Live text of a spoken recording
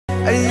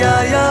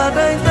ayaya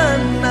dai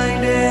tan nai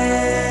ne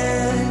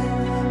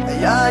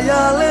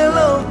ayaya le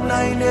lo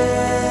nai ne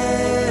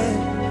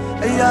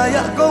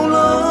ayaya kong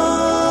lo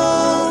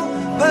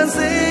ban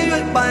si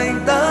yui bai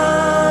ta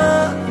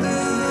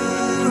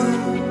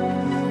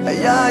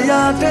ayaya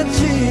te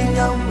chi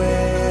nyang me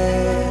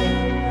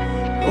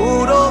u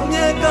ro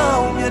mye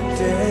kao mye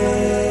te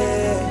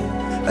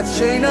a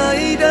chain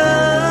nai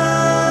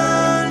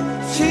dai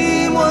chi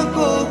mo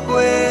ko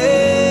kwe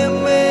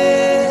me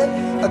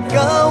a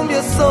kao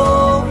mye so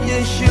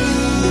Yeshu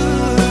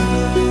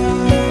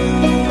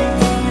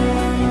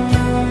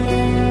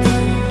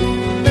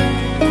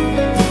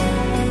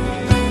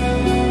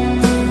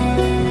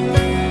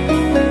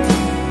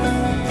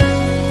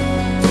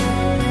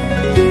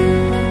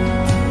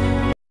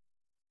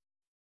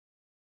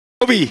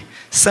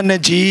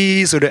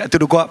Sanaji so that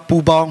Atuka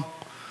Pubong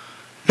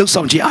looks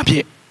on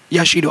Giapi,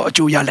 Yashido,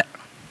 Juyalet.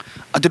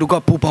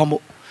 Atuka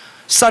Pubamo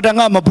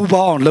Sadanga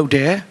Mabuba on low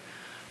there,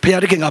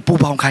 Piadiking a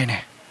Pubong kind.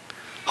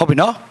 Hope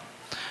no?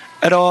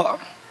 At all,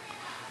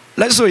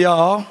 let's so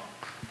y'all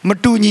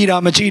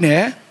Matunida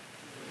Machine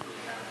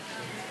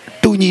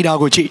Tunida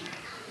Gochi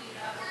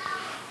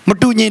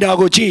Matunida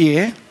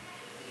Gochi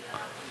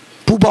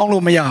Pubong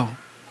lo Mayao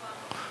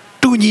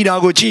Tunida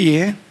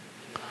Gochi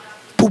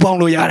Pubong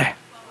lo Yare.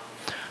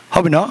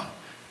 How no?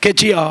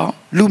 Ketchia,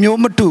 Lumio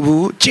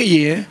Matubu,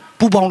 Chie,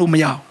 Pubong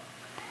Lumia.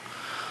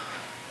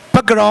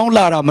 Background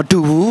Lara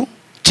Matubu,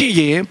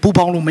 Chie,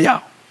 Pubong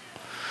Lumia.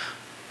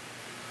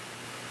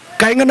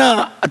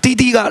 Kaingana,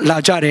 Titiga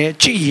Lajare,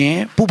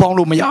 Chie, Pubong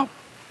Lumia.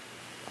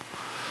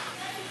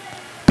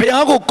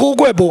 Piago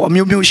Coquebo, a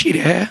Mumu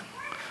Shire,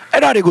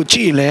 and I go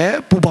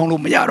Chile, Pubong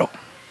Lumiaro.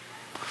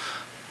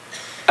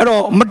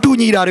 Ero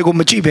Matuni Darigo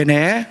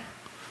Machibene,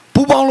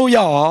 Pubong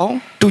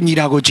Luyao,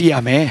 Tunidago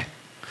Chiame.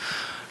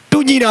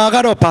 Tunira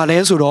got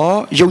palace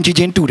or young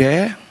Jin to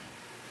there.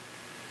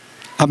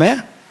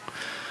 Amen.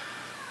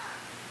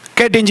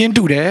 Get engine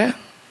to there,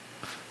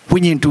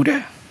 winning to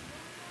there.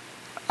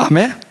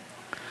 Amen.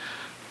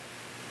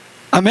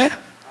 Amen.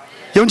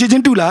 Young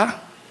Jin to la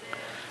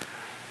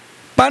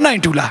Panine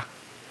to la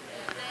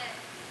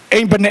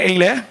ain't but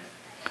ain't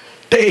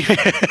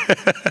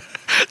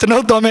to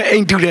know Tommy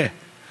ain't to there.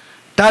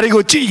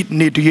 Tarigo cheat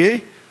need to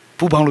ye,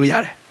 Pubang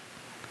Luyare.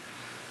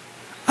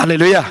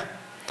 Hallelujah.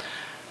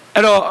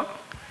 Ero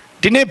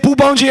dine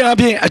Pubong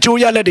Api, a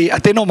Joya lady, a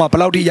Tenoma,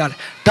 Palaudia,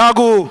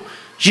 Tago,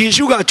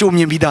 Yeshuga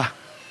Chomim Vida.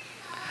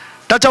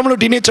 Tachamlo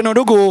dine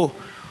Chanogo,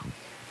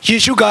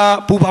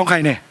 Yeshuga Pubong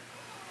Kaine.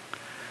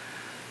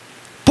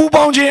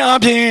 Pubong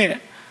Api,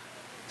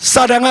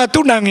 Sadanga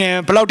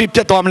Tunang, Palauti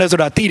Petom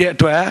Lesora, Tide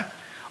to her,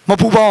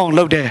 Mapubong,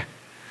 love there.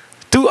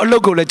 To a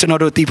logo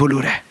Lechanodo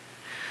Tipulure.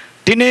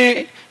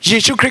 Dine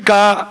Yeshu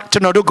Krika,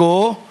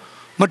 Chanogo,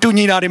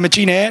 Matunida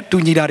Machine,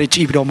 Tunida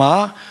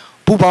Chipdoma.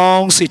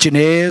 Pubong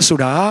Sichine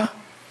Suda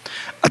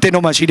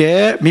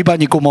Atenomashide,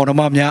 Mibaniko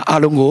Monomamia,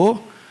 Alongo,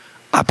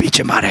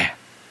 Apichemare.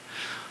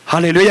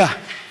 Hallelujah.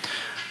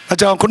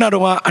 Ajan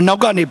Kunaroma,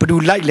 Anogani Padu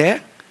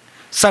Lightle,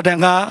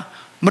 Sadanga,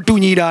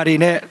 Matunida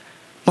Rene,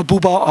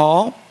 Mapuba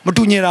or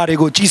Matunira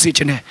go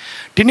Chisichine.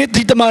 Didn't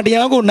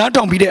Tamadiago not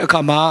on Bide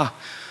Akama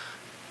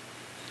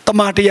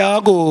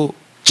Tamadiago,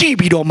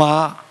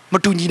 Chibidoma,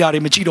 Matunida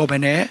Machido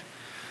Bene,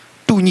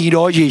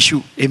 Tunido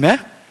Yeshu, amen.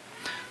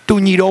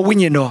 Tunido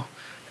Winino.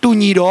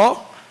 Tunido,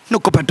 no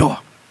copato.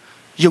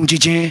 Young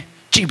Jijin,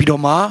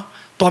 Chibidoma,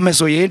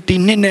 Tomasoye,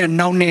 Tinine,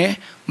 Naune,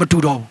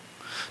 Matudo.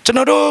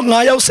 Chanado,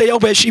 Naya say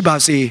over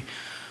Shibasi.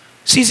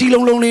 Sisi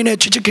long lonely,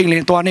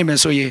 Chichikin, Tuane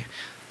Mesoye.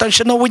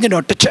 Tanshano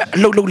winner, touch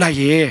low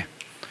like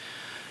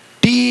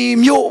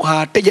Team Yo,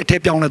 take a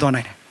tape young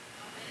Ladone.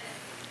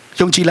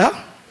 Young Chila?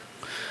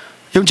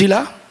 Young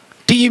Chila?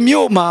 Team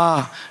Yo,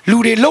 ma,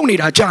 Lude lonely,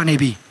 a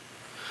Janabi.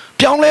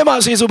 Piang Lema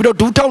says over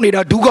 2 towny,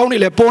 a Dugoni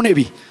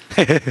Leponebi.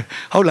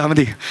 How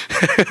lamedy?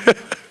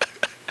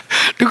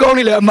 To go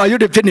only my you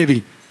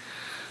definitive.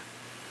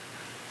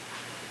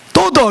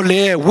 Todo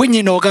le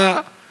winning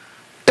oga,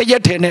 the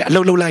yetene,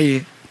 low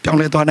lay, Piang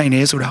Letona in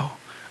Esuro,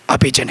 a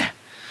pigeon.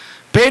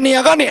 Penny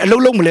agani, a low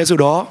long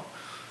lesuro,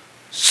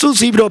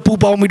 Susibro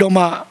Pupa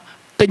Midoma,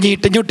 the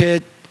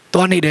Nute,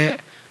 Tony de,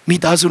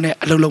 Mitazune,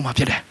 a low long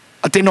mapede,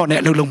 a tenone,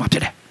 low long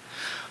mapede.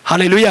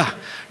 Hallelujah.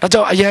 That's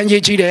all I am ye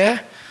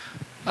there.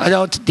 I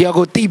don't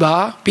Diago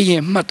Tiba,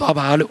 being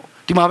Mataba.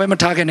 Timave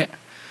Matagane,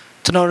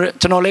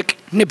 Tanolic,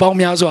 Nipom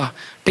Yazwa,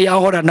 the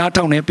Ahora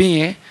Natone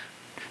being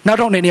not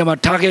only near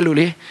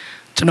Matageluli,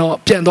 Tano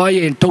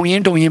Piandoy and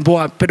Toyin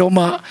Boa,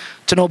 Pedoma,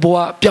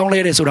 Tanoboa, Pion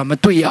ladies or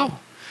Matuiao.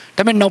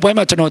 The men no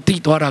Pema Tano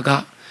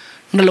Titoraga,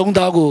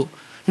 Nalondago,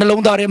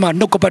 Nalondarema,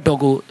 no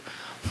Copatogo,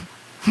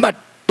 but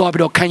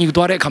Dobido can you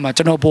do it come at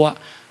Tanoboa,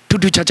 to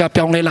do Chacha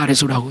Pion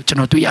ladies or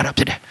Tano to Yarab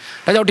today.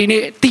 I don't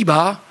need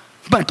Tiba,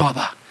 but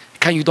Toba.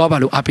 Can you do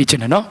about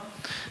Apichin, no?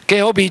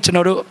 Keobi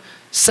Tano.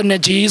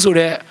 Sanaji so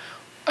that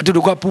I do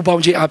go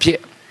Pubonji up here.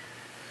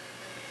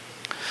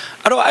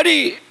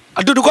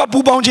 I do go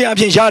Pubonji up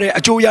here, Yare, a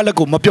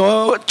Joyalago,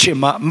 Mapio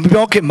Chima,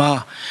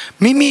 Mbiokima,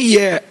 Mimi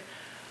ye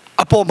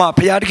Apoma,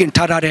 Piadikin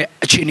Tarare,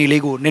 a Chini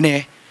Lego,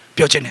 Nene,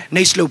 Piocene,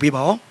 Naslo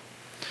people.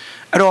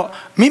 Alors,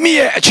 Mimi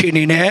est à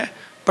Chénine,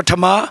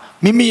 Patama,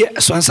 Mimi est à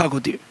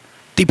Swansagoti,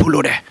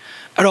 Tipulode.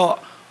 Alors,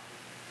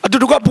 à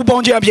tout cas, pour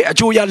bon Dieu, à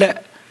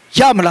Joyale,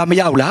 Yamla,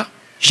 Miaula,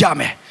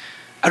 jamais.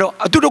 Alors,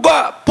 à tout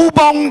cas, pour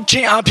bon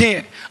Dieu, à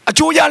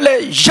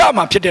Joyale,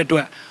 Yama, Pied de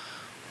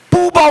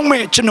pour bon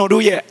me,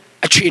 Chenodoye,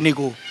 à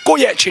Chénigo,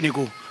 Goye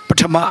Chénigo,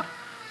 Patama,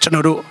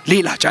 Chenodo,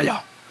 Lila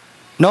Jaya.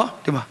 Non,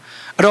 Dima.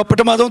 Alors,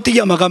 Patama don't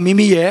Yamaga,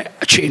 Mimi est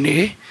à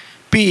Chéni,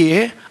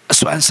 Pie, à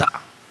Swansa.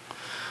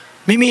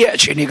 Mimi est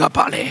chez Niga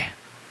Pale,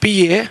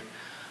 Pie,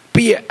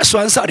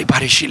 Swansa de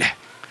Parishile.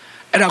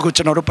 Et la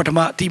Gochano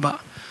Patama Tima.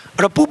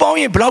 A Poubon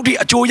et Bloody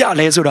a Joya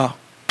Lesura,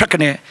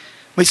 Prakane,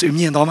 Miss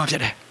Union Doma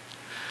Fede.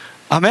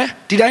 Amen.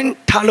 Did I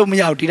talo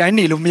meow? Did I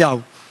kneel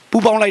meow?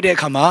 Poubon like de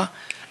Kama,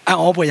 and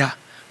Oboya,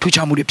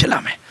 Puchamudi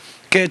Pilame.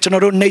 Get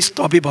another next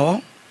topic.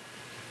 The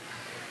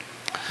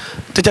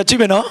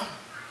Chachimeno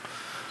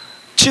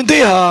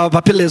Chindia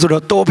Papiles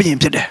or Toby in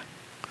Pede.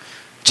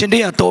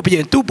 Chindia Toby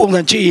and 2 pounds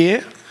and chee.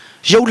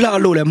 Yola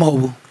Lule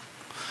Mobu.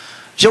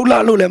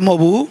 Yola Lule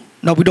Mobu,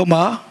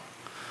 Nabidoma,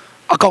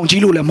 a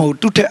country Lule Mo,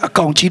 Tute a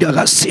country that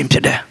has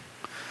simped there.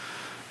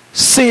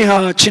 Say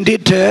her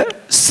Chindite,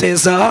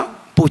 Cesar,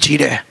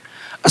 Pochide,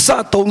 a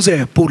sa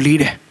tonze,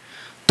 Pulide.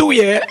 2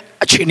 year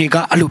a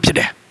Chiniga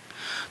alupide.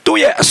 2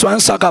 year a swan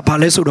saga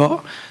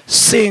palesudo,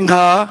 saying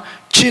her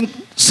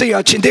say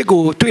a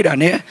Chindego,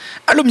 Twidane,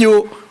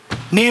 Alumio,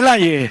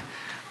 Nilaye,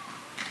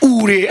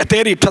 Uri, a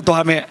terry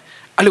Tatuame,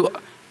 Alu,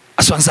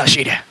 a swan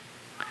sashide.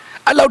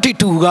 Allowed it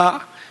to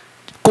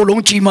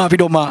Colonchi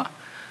Mavidoma,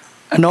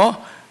 no,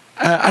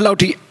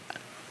 allowed it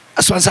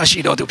as one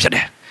sashi or to Pede.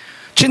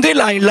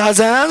 Chindela,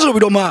 Lazans,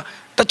 Vidoma,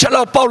 the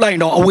Chala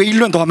Pauline or away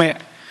Lundome.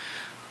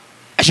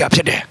 A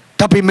Yapede,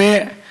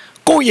 Tapime,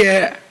 go ye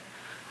a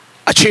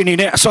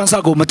chinine, a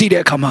Swansago,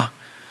 Matide Kama.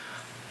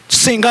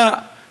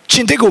 Singer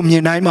Chindego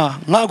Minaima,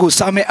 Nago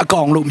Same a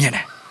gong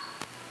lumine.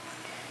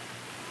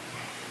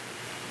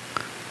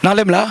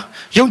 Nalemla,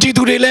 Yonji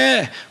to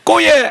the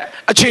Goye,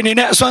 a chain in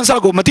a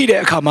Swansago,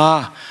 Matide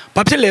Kama,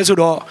 Papile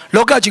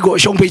Lokajigo,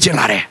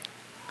 Shompichilare.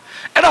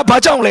 And a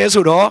Pajang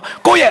Lesudo,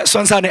 Goye,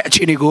 Swansane,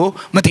 Chinigo,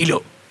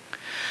 Matilo.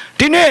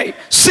 Dine,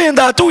 send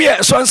that 2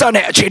 years,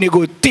 Swansane,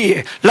 Chinigo,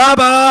 tea,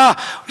 Laba,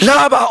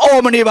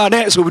 Omaniba,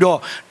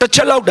 Nesudo, the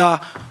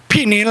Chalauda,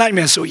 Pini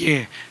Lime, so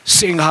ye,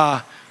 sing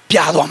her,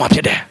 Piado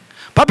Mapede.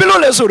 Papilo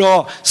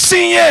Lesudo,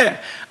 sing ye,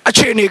 a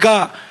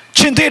Chiniga,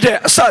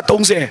 Chintete,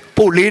 Satonse,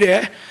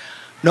 Polide.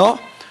 No,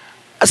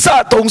 a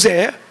sa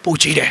tonze,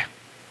 Puchide.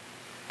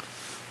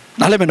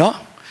 Nalemeno,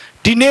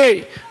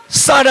 Dine,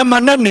 Sada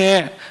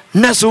Manane,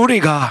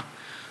 Nasuriga,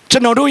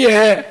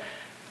 Chanoduye,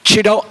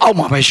 Chido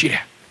Alma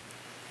Bashire.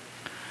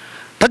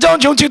 The John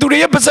Jonchi to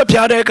the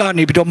Episapiadeca,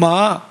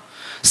 Nibidoma,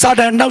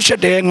 Sada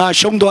Naushade, Na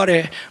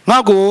Shomdore,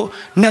 Nago,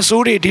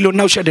 Nasuri, Dilo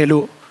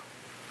Naushadelu.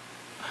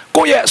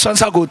 Goye,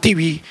 Sansago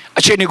TV, a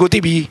Chenigo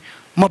TV,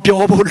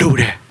 Mapio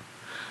Lude.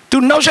 To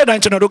Naushad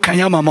and Chanado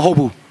Kayama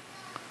Mahobu.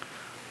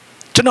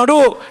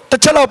 Chanado, the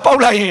Chala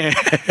Paula here.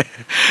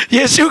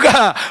 Yes, you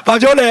got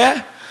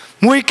Pajole.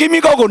 We give me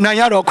go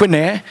Nayaro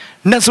Quine,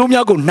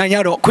 Nasumia go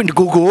Nayaro Quint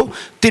Gugu,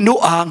 Tinu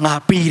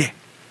Anga Pire.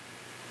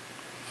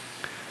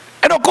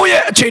 And Okoye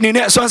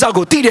Chenine,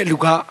 Swansago, Tide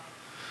Luca.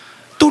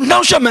 To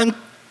Naushaman,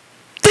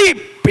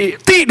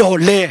 Tido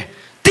Le,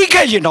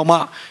 Tika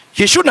Yenoma,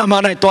 Yeshuna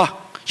Manatoa,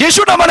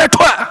 Yeshuna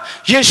Manatoa,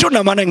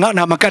 Yeshuna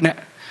Manangana Macane.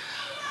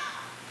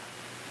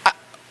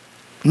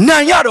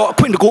 Nayaro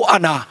Quint Go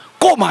Anna.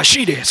 Koma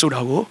shide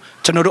sudago,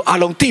 Chanado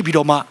along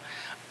Tibidoma,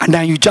 and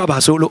then you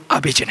jabba solo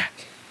abijine.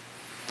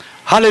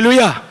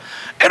 Hallelujah.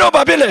 Ero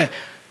babile,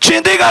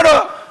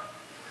 Chindegaro,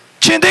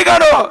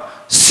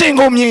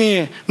 single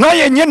me,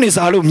 Nayan Yenis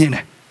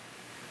alumine.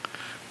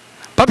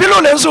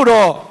 Papilo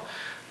Lensudo,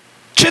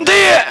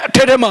 Chinde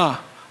Tedema,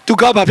 to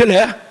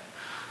Gababile,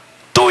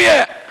 2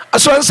 year a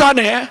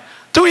Swansane,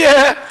 2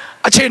 year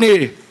a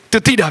Chini to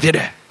Tida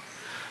Vide.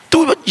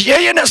 2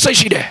 year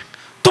Sashide,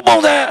 2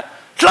 bonda.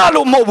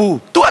 Lalo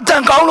Mobu, to a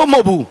Tangalo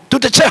Mobu, to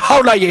the Che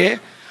Haulaye,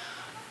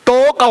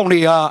 to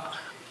only a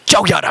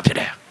Chowyada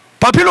Pide.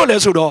 Papilo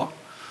Lesudo,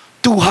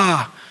 to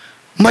her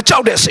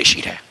Machau de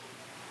Seshide.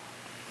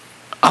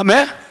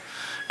 Amen.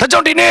 The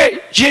Jondine,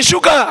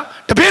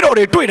 Jeshuka, the Pedro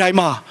de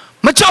Tuidima,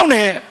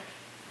 Machone,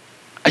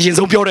 a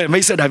Jenson Piore,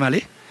 Mesa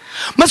Dimali,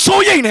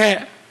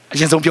 Masoyene, a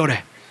Jenson Piore.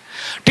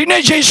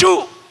 Dine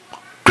Jeshu,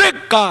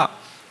 Kreka,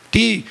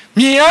 the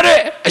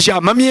Miare,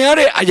 a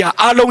Mamiare, a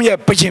Aloye,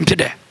 Pajim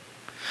Pide.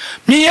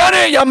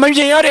 Miare ya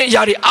Mayare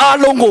Yari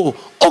Alongo,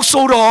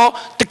 Oxoro,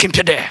 the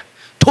Kimpede,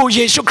 To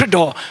Yeshu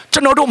Credo,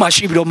 Chanodo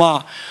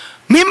Mashiboma,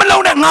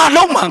 Mimalona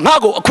Naloma,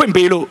 Nago, a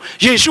Quimbelo,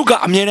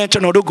 Yeshuga, Amina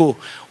Chanodogo,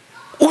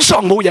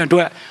 Usong Moyan,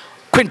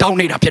 Quintown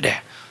Pede.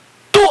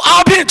 2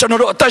 Abi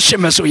Chanodo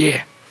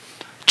Tashimasoye,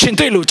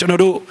 Chintelo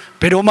Chanodo,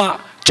 Pedoma,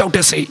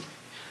 Chautase,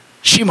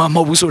 Shima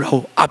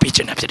Mobusuro,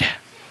 Abichinapede.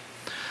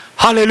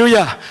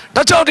 Hallelujah.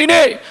 That's all the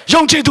day.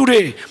 Young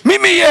Chituri,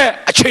 Mimi,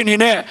 a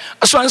chainine,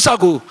 a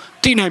swansago,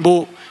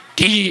 Tinabo,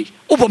 the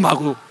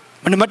Upamago,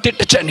 when I did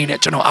the chain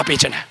at Chano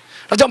Abichan.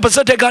 I don't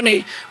possess a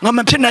gunny,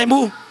 Naman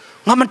Pinaimu,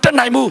 Naman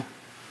Tanaimu.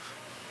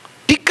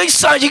 ကိစ္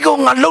စကြီးကို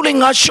ငါလှုပ်လိုက်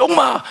ငါရှုံး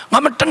မှာငါ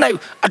မတက်နိုင်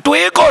အ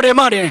တွေးခေါ်တယ်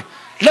မှတယ်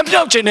လက်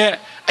ပြောက်ခြင်းနဲ့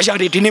အရာ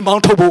တွေဒီနေ့ပေါ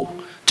င်းထုတ်ဖို့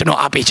ကျွန်တော်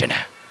အားပေးခြင်း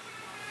နဲ့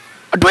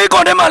အတွေး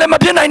ခေါ်တယ်မှလည်းမ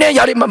ဖြစ်နိုင်တဲ့အ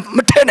ရာတွေမ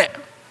ထဲနဲ့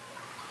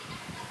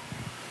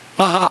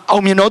ငါဟာအော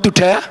င်မြင်တော်သူ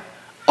တဲ့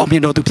အောင်မြ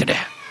င်တော်သူဖြစ်တ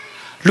ယ်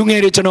လူငယ်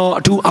တွေကျွန်တော်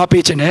အထူးအား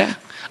ပေးခြင်းနဲ့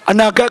အ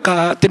နာဂတ်က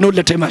တင်းတို့လ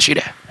က်ထဲမှာရှိတ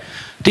ယ်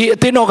ဒီအ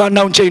သင်းတော်က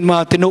နောက်ချိန်မှာ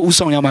တင်းတို့ဥ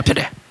ဆောင်ရမှာဖြစ်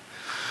တယ်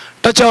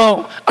ဒါကြောင့်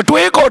အ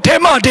တွေးခေါ်ထဲ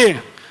မှာတင်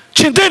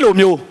ရှင်တဲ့လို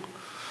မျိုး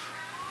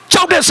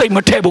ကြောက်တဲ့စိတ်မ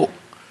ထဲဖို့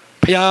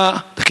ဘုရား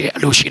တကယ်အ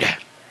လိုရှိတယ်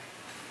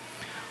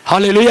ဟာ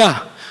လေလုယာ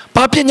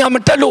ဘာပညာမ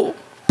တက်လို့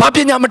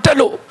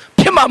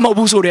ဖြစ်မှာမဟုတ်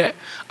ဘူးဆိုတဲ့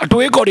အ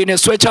တွေးခေါ်တွေနဲ့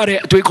ဆွဲချတဲ့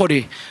အတွေးခေါ်တွေ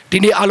ဒီ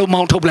နေ့အားလုံး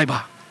မောင်းထုတ်လိုက်ပါ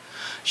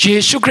ယေ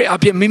ရှုခရစ်အ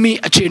ပြင်မိမိ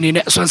အခြေအနေ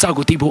နဲ့အစွမ်းစား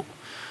ကိုသိဖို့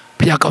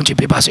ဘုရားကောင်းချီး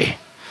ပေးပါစေ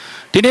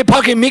ဒီနေ့ဖ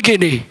ခင်မိခင်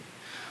တွေ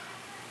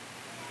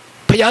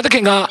ဘုရားသခ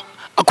င်က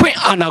အခွင့်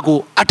အာဏာကို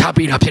အထား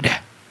ပေးတာဖြစ်တယ်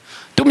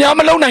သူများ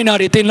မလုံနိုင်တာ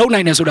တွေသင်လုံ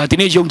နိုင်တယ်ဆိုတာဒီ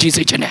နေ့ယုံကြည်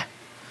စိတ်ခြင်းနဲ့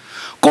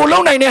ကို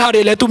လုံနိုင်တဲ့ဟာ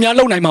တွေလည်းသူများ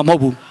လုံနိုင်မှာမဟု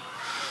တ်ဘူး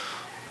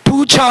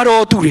ထူးခြား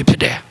တော့သူတွေဖြ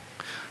စ်တယ်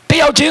တ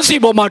ယောက်ချင်းစီ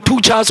ပေါ်မှာ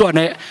ထူးခြားစွာ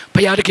နဲ့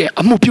ဘုရားတကယ်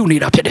အမှုပြုနေ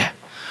တာဖြစ်တယ်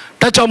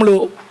ဒါကြောင့်မ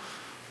လို့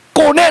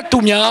ကိုနဲ့သူ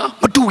များ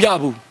မတူရ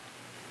ဘူး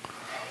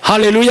ဟာ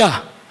လေလုယာ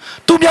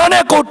သူများ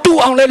နဲ့ကိုတူ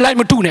အောင်လဲလိုက်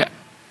မတူနဲ့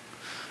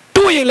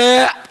တူရင်လ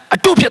ည်းအ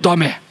တူဖြစ်သွား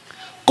မယ်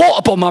ကို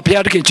အပေါ်မှာဘု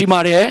ရားတခင်ကြီးမာ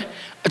တယ်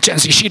အကျင့်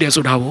စီရှိတယ်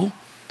ဆိုတာကို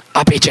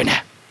အားပေးခြင်းနဲ့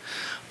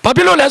ဘာဖြ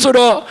စ်လို့လဲဆို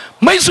တော့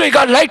မိတ်ဆွေက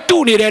လိုက်တူ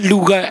နေတဲ့လူ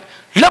က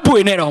လက်ပွေ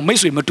နဲ့တော့မိတ်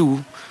ဆွေမတူဘူး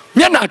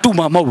မျက်နှာတူ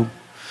မှာမဟုတ်ဘူး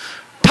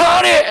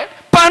ထားတဲ့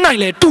ပန်းနိုင်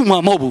လဲတူမှာ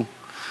မဟုတ်ဘူး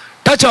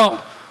ဒါကြောင့်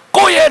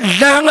ကိုယ့်ရဲ့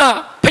လမ်းက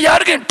ဘုရား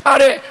တခင်ထား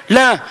တဲ့လ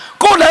မ်း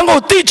ကိုယ့်လမ်းကို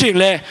သိချင်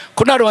လဲ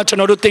ခုနကတော့ကျွန်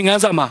တော်တို့သင်ခ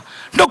န်းစာမှာ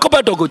နှုတ်ကပ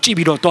တ်တော်ကိုကြည့်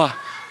ပြီးတော့သွား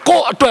ကို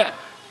ယ့်အတွက်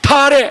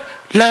ထားတဲ့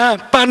လမ်း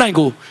ပန်းနိုင်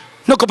ကို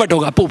နှုတ်ကပတ်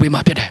တော်ကပို့ပေး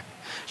မှာဖြစ်တယ်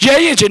ရဲ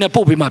ရင်ချင်းနဲ့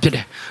ပို့ပေးမှာဖြစ်တ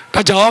ယ်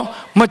ဒါကြောင့်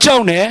မကြော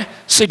က်နဲ့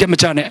စိတ်တမ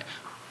ချနဲ့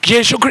ယေ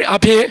ရှုခရစ်အ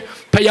ဖြစ်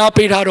ဘုရား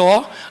ပေးထားတော့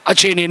အ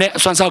ခြေအနေနဲ့အ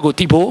စွမ်းစားကို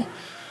တည်ဖို့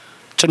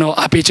ကျွန်တော်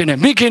အားပေးခြင်းနဲ့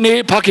မိခင်နေ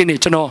ဖခင်နေ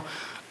ကျွန်တော်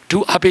ဒူ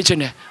အားပေးခြင်း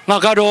နဲ့ငါ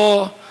ကတော့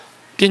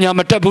ပညာ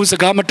မတက်ဘူးစ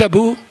ကားမတက်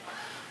ဘူး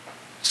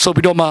ဆို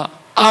ပြီးတော့မှ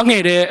အားင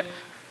ယ်တဲ့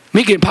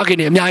မိခင်ဖခင်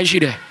နေအများကြီးရှိ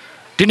တယ်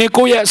ဒီနေ့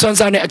ကိုယ့်ရဲ့အစွမ်း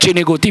စားနဲ့အခြေအ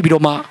နေကိုတည်ပြီး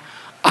တော့မှ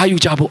အာယူ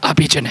ကြဖို့အား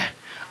ပေးခြင်းနဲ့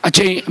အ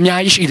ချိန်အများ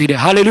ကြီးရှိသေးတယ်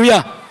ဟာလေလုယာ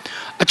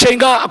အချိန်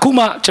ကအခု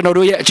မှကျွန်တော်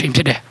တို့ရဲ့အချိန်ဖြ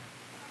စ်တယ်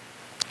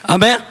အာ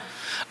မင်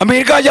အမေ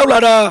ရိကရောက်လာ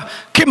တာ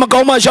ခေတ်မကော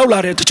င်းမှရောက်လာ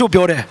တယ်တချို့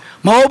ပြောတယ်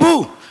မဟုတ်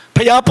ဘူး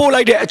ဖျားပို့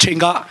လိုက်တဲ့အချိန်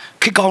က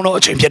ခေတ်ကောင်းတော့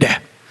အချိန်ဖြစ်တယ်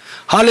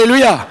ဟာလေလု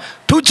ယာ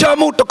ထူးခြား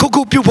မှုတစ်ခု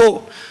ခုပြုဖို့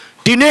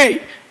ဒီနေ့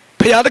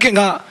ဖျားသခင်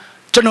က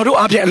ကျွန်တော်တို့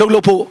အပြင်အလုပ်လု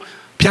ပ်ဖို့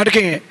ဖျားသခ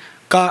င်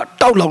က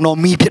တောက်လောင်တော်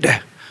မီးဖြစ်တယ်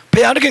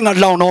ဖျားသခင်က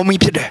လောင်တော်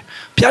မီးဖြစ်တယ်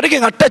ဖျားသခ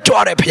င်ကတက်ကြွ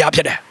တဲ့ဖျားဖြ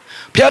စ်တယ်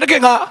ဖျားသခ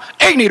င်က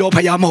အိတ်နေတော့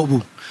ဖျားမဟုတ်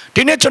ဘူး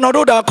ဒီနေ့ကျွန်တော်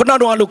တို့ဒါခုနက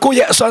တော့ကိုယ့်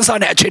ရဲ့အစွမ်းစား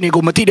တဲ့အခြေအနေ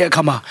ကိုမသိတဲ့အ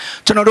ခါမှာ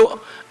ကျွန်တော်တို့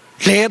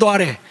လဲသွား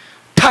တယ်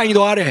ထိုင်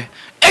သွားတယ်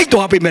အိတ်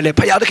သွားပြီမဲ့လေ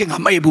ဖယားသခင်က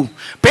မအိပ်ဘူး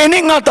ဘယ်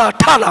နေ့ငါသာ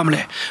ထလာမ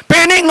လဲဘ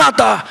ယ်နေ့ငါ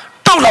သာ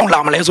တောက်လောင်လာ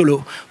မလဲဆို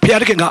လို့ဖယား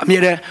သခင်ကအမြဲ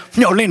တမ်း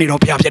မျှော်လင့်နေ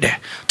တော့ဖယားဖြစ်တယ်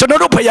ကျွန်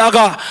တော်တို့ဖယားက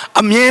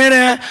အမြဲတ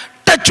မ်း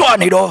တက်ကြွ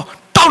နေတော့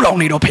တောက်လောင်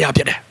နေတော့ဖယား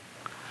ဖြစ်တယ်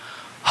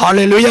ဟာ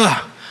လေလုယာ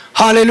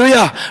ဟာလေလု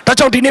ယာဒါ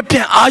ကြောင့်ဒီနေ့ပြ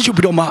န်အားယူ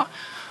ပြီးတော့မှ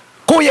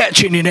ကိုယ့်ရဲ့အ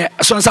ခြေအနေနဲ့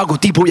အစွမ်းစားကို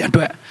တည်ဖို့ရန်အ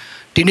တွက်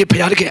ဒီနေ့ဖ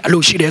ယားသခင်အ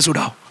လိုရှိတယ်ဆို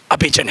တော့အ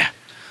ပေးခြင်းနဲ့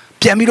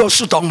ပြန်ပြီးတော့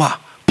ဆုတောင်းပါ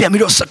ပြန်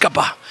ပြီးတော့စက္ကပ်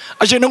ပါ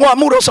အရှင်တော်ကအ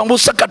မှုတော်ဆောင်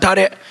ဖို့စက္ကပ်ထား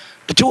တဲ့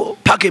တချို့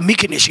ဖခင်မိ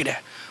ခင်နေရှိတယ်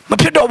မ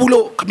ဖြစ်တော့ဘူး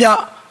လို့ခင်ဗျ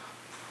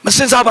မစ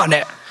င်စားပါ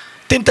နဲ့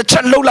တင်တစ်ချ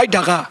က်လှုပ်လိုက်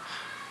တာက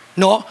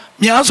နော်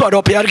များစွာ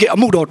တော့ဘုရားတခင်အ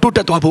မှုတော်တိုးတ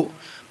က်သွားဖို့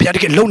ဘုရားတ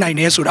ခင်လုံနိုင်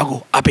တယ်ဆိုတာကို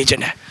အားပေးခြ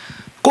င်းနဲ့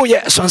ကိုယ့်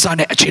ရဲ့အစွမ်းစား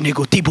နဲ့အခြေအနေ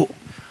ကိုသိဖို့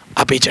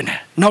အားပေးခြင်းနဲ့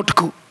နောက်တစ်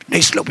ခု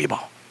next လုပ်ပေးပါ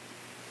ဦး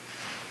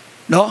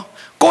နော်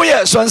ကိုယ့်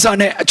ရဲ့အစွမ်းစား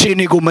နဲ့အခြေအ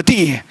နေကိုမသိ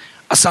ရင်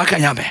အစားခံ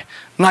ရမယ်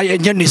ငါရဲ့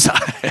ညနေစာ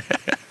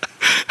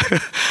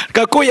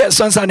ကိုယ့်ရဲ့အ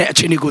စွမ်းစားနဲ့အ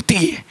ခြေအနေကိုသိ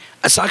ရင်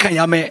အစားခံရ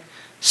မယ်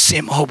စ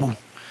င်မဟုတ်ဘူး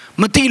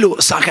မသိလို့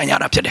အစားခံရ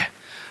တာဖြစ်တယ်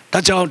ဒါ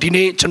ကြောင့်ဒီ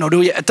နေ့ကျွန်တော်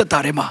တို့ရဲ့အသက်တာ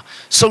ထဲမှာ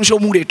ဆုံး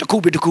ရှုံးမှုတွေတစ်ခု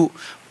ပြီးတစ်ခု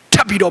ထ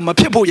ပ်ပြီးတော့မ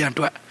ဖြစ်ဖို့ရန်အ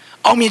တွက်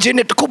အောင်မြင်ခြင်း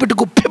တွေတစ်ခုပြီးတစ်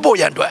ခုဖြစ်ဖို့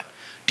ရန်အတွက်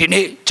ဒီ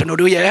နေ့ကျွန်တော်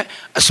တို့ရဲ့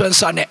အစွမ်း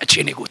စားနဲ့အခြေ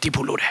အနေကိုသိ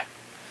ဖို့လိုတယ်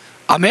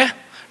အာမင်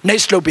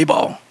next လုပ်ပေးပါ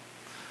ဦး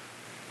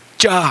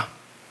ကြာ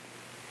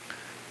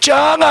က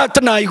တ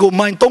နအီကို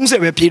မိုင်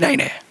30ပဲပြေးနိုင်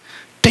တယ်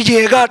တရေ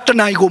ကတ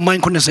နအီကိုမိုင်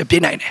80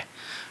ပြေးနိုင်တယ်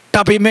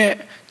ဒါပေမဲ့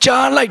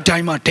ကြားလိုက်တို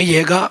င်းမှာတ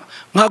ရေက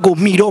ငါ့ကို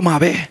မိတော့မှာ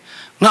ပဲ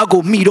ငါ့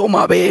ကိုမိတော့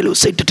မှာပဲလို့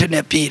စိတ်တစ်ထက်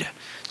နဲ့ပြေးတယ်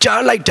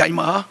ကြားလိုက်တိုင်း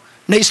မှာ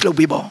next လုပ်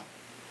ပေးပါ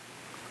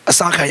အ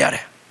စားခံရတ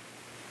ယ်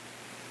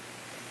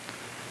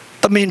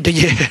သမင်တ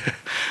ရေ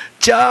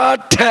ကြား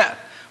ထက်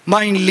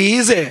မိုင်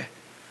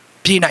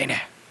40ပြေးနိုင်တ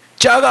ယ်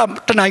ကြားက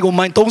တနအီကို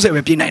မိုင်30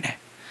ပဲပြေးနိုင်တယ်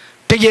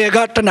တရေက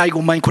တနအီ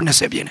ကိုမိုင်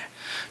80ပြေးတယ်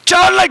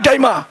ကြားလိုက်တို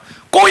င်းမှာ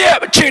ကိုယ့်ရဲ့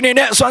အခြေအနေ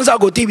နဲ့အစွမ်းစား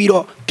ကိုတီးပြီး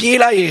တော့ပြေး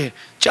လိုက်ရင်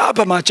ကြား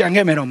ဘာမှကြံ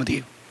ခဲ့မယ်တော့မသိ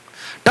ဘူး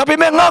ဒါပေ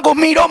မဲ့ငါ့ကို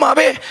မိတော့မှာ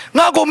ပဲ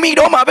ငါ့ကိုမိ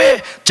တော့မှာပဲ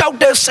ကြောက်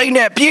တဲ့စိတ်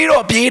နဲ့ပြေး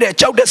တော့ပြေးတယ်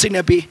ကြောက်တဲ့စိတ်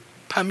နဲ့ပြေး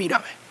ဖမ်းမိတာ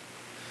ပဲ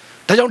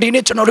ဒါကြောင့်ဒီ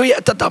နေ့ကျွန်တော်တို့ရဲ့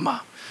အသက်တာမှာ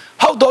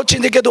ဟောက်တော့ချ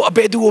င်းတဲ့ကဲ့သို့အဘ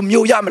ယ်သူကို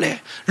မျိုးရမလဲ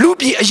လူ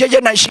ပြည်အရရ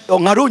က်နိုင်ရှိ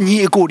တော့ငါတို့ညီ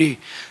အကိုတွေ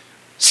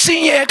စ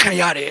င်ရဲခံ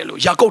ရတယ်လို့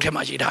ယာကုပ်ထဲ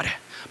မှာရေးထားတယ်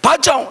ဘာ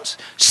ကြောင့်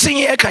စင်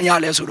ရဲခံရ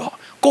လဲဆိုတော့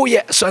ကိုယ့်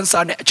ရဲ့အစွမ်း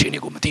စားနဲ့အခြေအနေ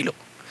ကိုမသိလို့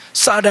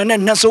စာတန်နဲ့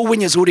နတ်ဆိုးဝိ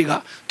ညာဉ်ဆိုးတွေက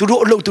သူ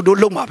တို့အလုပ်သူတို့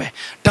လုပ်မှာပဲ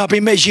ဒါပေ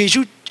မဲ့ယေ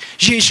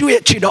ရှု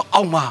ရဲ့ခြေတော်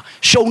အောက်မှာ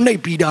ရှုံနှိပ်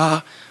ပြီးတာ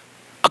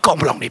အကောင်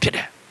ပလောင်နေဖြစ်တ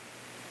ယ်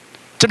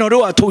ကျွန်တော်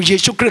တို့ကထိုယေ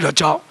ရှုခရစ်တော်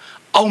ကြောင့်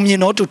အောင်မြင်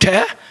တော်သူထ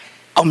က်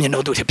အောင်မြင်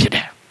တော်သူဖြစ်တ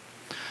ယ်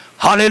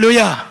ဟာလေလု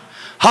ယာ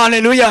ဟာလေ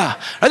လုယာ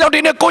အဲကြောင့်ဒီ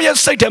နေ့ကိုယ့်ရဲ့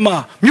စိတ်ထဲမှာ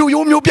မြို့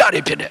ရိုးမြို့ပြ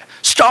တွေဖြစ်တယ်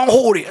strong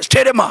hold တွေအ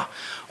ထဲမှာ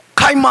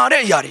ခိုင်မာ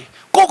တဲ့အရာတွေ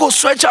ကို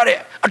ဆွဲချတဲ့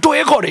အတွေ့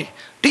အခေါ်တွေ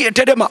ဒီအထ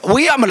က်ထဲမှာ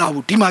ဝေးရမလာ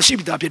ဘူးဒီမှာရှိ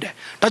ပြီးသားဖြစ်တယ်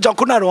ဒါကြောင့်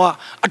ခုနက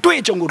အတွေ့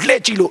အကြုံကိုလှ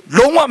ည့်ကြည့်လို့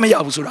လုံးဝမရ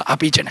ဘူးဆိုတာအား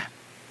ပေးခြင်းတယ်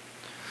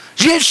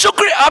ယေရှုခ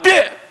ရစ်အပြ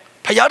ည့်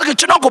ဖခင်က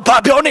ကျွန်တော်ကိုဘာ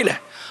ပြောနေလဲ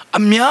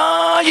အ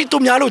များကြီးသူ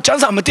များလို့ချမ်း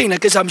သာမသိနေ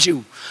ကိစ္စမရှိ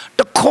ဘူး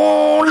တခွ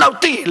န်းလောက်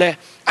သိလေ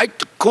အဲ့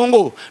တခွန်း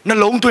ကိုနှ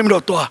လုံးသွင်းပြီး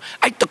တော့တွား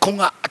အဲ့တခွန်း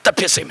ကအသက်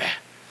ဖြစ်စေမယ်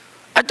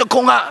အဲ့တခွ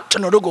န်းကကျွ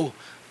န်တော်တို့ကို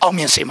အောင်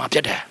မြင်စေမှာဖြ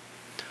စ်တယ်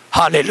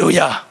ဟာလေလု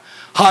ယာ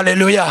ဟာလေ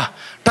လုယာ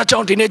ဒါကြော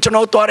င့်ဒီနေ့ကျွန်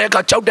တော်တွားတဲ့အ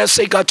ခါကြောက်တဲ့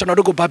စိတ်ကကျွန်တော်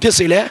တို့ကိုဘာဖြစ်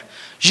စေလဲ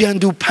ရန်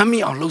သူဖမ်းမိ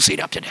အောင်လုပ်စေ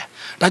တာဖြစ်တယ်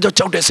ဒါကြောင့်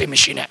ကြောက်တဲ့စိတ်မ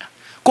ရှိနဲ့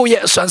ကိုယ့်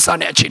ရဲ့အစွမ်းစား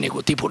တဲ့အခြေအနေ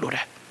ကိုသိဖို့လိုတ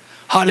ယ်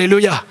ဟာလေလု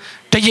ယာ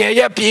တရေ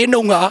ရဲ့ပြေး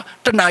နှုံက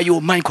တနာယို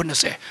မိုင်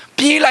80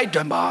ပြေးလိုက်တ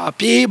ယ်ပါ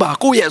ပြေးပါ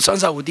ကိုယ့်ရဲ့အစွ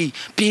မ်းစားကိုသိ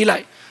ပြေးလို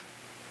က်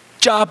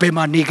ကြားဘယ်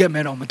မှာနေခဲ့မ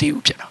ယ်တော့မသိ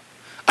ဘူးဖြစ်တော့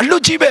အလွ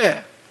တ်ကြီးပဲ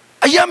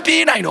အယံ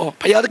ပြေးနိုင်တော့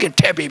ဘုရားသခင်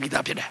ထဲပေးပြီး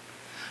သားဖြစ်တယ်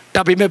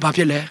ဒါပေမဲ့ဘာ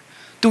ဖြစ်လဲ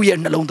သူ့ရဲ့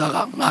နှလုံးသားက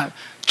ငါ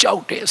ကြော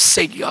က်တဲ့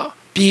စိတ်ရော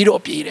ပြေး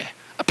တော့ပြေးတယ်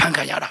အဖန်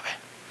ခံရတာပဲ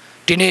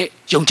ဒီနေ့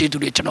ယုံကြည်သူ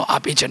တွေကျွန်တော်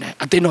အားပေးခြင်းနဲ့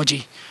အသင်းတော်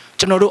ကြီး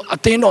ကျွန်တော်တို့အ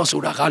သင်းတော်ဆို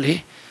တာကလေ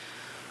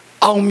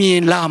အောင်မြ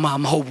င်လာမှာ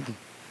မဟုတ်ဘူး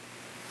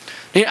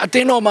ဒီအသ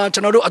င်းတော်မှာကျွ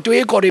န်တော်တို့အတွေး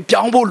အခေါ်တွေ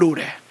ပြောင်းဖို့လို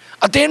တယ်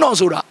အသင်းတော်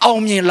ဆိုတာအော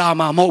င်မြင်လာ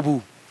မှာမဟုတ်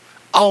ဘူး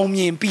အောင်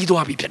မြင်ပြီး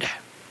သွားပြီဖြစ်တယ်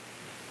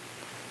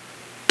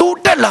တိုး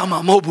တက်လာမှာ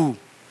မဟုတ်ဘူး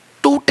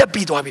တိုးတက်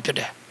ပြီးသွားပြီဖြစ်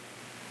တယ်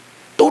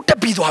တိုးတက်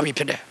ပြီးသွားပြီ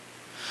ဖြစ်တယ်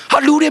ဟာ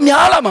လူတွေ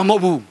များလာမှာမဟု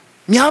တ်ဘူး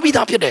များပြီး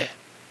သားဖြစ်တယ်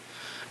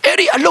အဲ့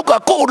ဒီအလုတ်က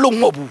ကိုယ့်အလုတ်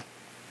မဟုတ်ဘူး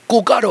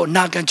ကိုကတော့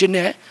နာခံခြင်း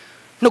နဲ့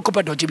နှုတ်ကပ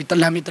တ်တော်ကြည့်ပြီးတ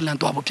လန်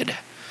သွားဖို့ဖြစ်တယ်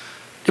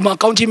ဒီမှာ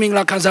ကောင်းချီးမင်္ဂ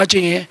လာခံစားခြ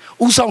င်းရဲ့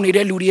ဥဆောင်နေ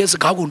တဲ့လူတွေရဲ့စ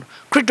ကားကို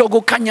ခရစ်တော်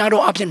ကိုခံညာ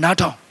တော်အဖြစ်နား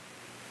ထောင်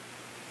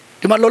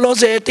ဒီမှာလောလော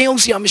ဆယ်တင်းအု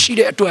ပ်ဆရာမရှိ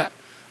တဲ့အတွက်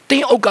တ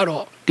င်းအုပ်က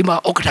တော့ဒီမှာ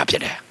ဥက္ကဋ္ဌဖြ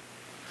စ်တယ်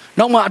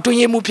နောက်မှအတွင်း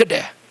ရေးမှုဖြစ်တ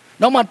ယ်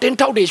နောက်မှတင်း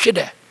ထောက်တွေဖြစ်တ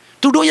ယ်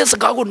သူတို့ရဲ့စ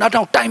ကားကိုနား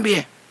ထောင်တိုင်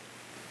ပြီး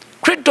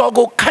ခရစ်တော်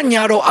ကိုခံ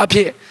ညာတော်အဖြ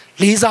စ်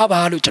လေးစားပါ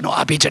လို့ကျွန်တော်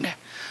အားပေးခြင်းတယ်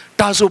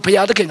ဒါဆိုဘု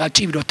ရားသခင်ကကြ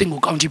ည့်ပြီးတော့တင်းကို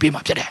ကောင်းချီးပေး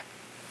မှာဖြစ်တယ်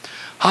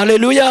ဟာလေ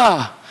လုယာ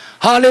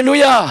ဟာလေလု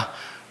ယာ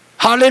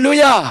ဟာလေလု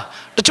ယာ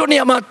တချို့နေ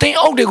ရာမှာတင်း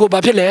အုပ်တွေကိုဘာ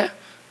ဖြစ်လဲ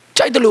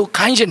ကြိုက်တယ်လို့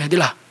ခိုင်းခြင်းတယ်ဒီ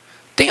လား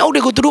တင်းအုပ်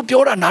တွေကိုသူတို့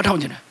ပြောတာနားထောင်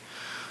ခြင်းတယ်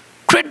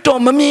ခရစ်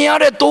တော်မမြင်ရ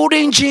တဲ့တိုးထ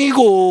င်းကြီး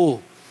ကို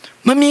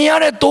မမြင်ရ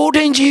တဲ့တိုးထ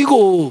င်းကြီး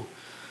ကို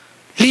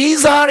လေး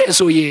စားတယ်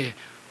ဆိုရင်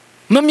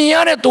မမြင်ရ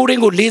တဲ့တိုးထ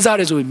င်းကိုလေးစား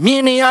တယ်ဆိုရင်မြ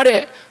င်နေရ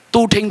တဲ့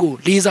တိုးထင်းကို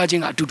လေးစားခြ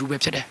င်းကအတူတူပဲ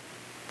ဖြစ်တယ်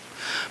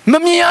မ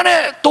မြင်ရ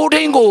တဲ့တိုးထ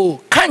င်းကို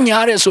ခန့်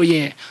ညားတယ်ဆိုရ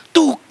င်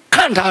သူခ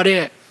န့်ထား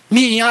တဲ့မြ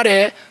င်ရ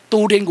တဲ့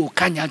တိုးထင်းကို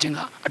ခန့်ညားခြင်းက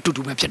အတူ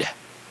တူပဲဖြစ်တယ်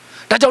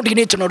ဒါကြောင့်ဒီ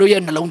နေ့ကျွန်တော်တို့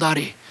ရဲ့နှလုံးသား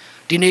တွေ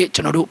ဒီနေ့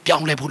ကျွန်တော်တို့ပြော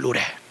င်းလဲဖို့လိုတ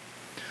ယ်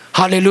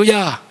ဟာလေလု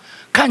ယာ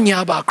ခန့်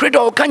ညားပါခရစ်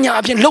တော်ခန့်ညား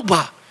အဖြစ်လုပ်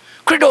ပါ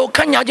ခရစ်တော်ခ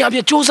န့်ညားခြင်းအဖြ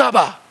စ်ကြိုးစား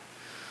ပါ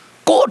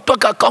ကိုယ့်အတွက်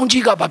ကကောင်း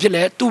ကြီးကဘာဖြစ်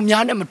လဲသူ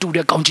များနဲ့မတူ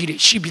တဲ့ကောင်းကြီးတွေ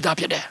ရှိပြီးသား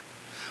ဖြစ်တယ်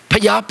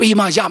ဖျားပေး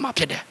မှရမှာ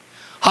ဖြစ်တယ်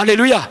ဟာလေ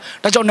လုယာ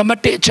ဒါကြောင့်နံပါ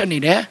တ်1အချက်အနေ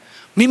နဲ့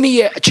မိမိ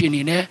ရဲ့အခြေအ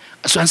နေနဲ့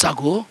အစွမ်းစား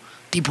ကို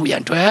တည်ဖို့ရ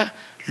န်အတွက်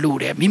လို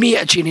တယ်မိမိ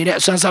ရဲ့အခြေအနေနဲ့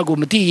အစွမ်းစားကို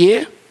မသိရင်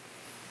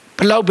ဘ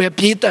လောက်ပဲ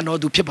ပြေးတန်တော်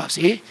သူဖြစ်ပါ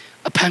စေ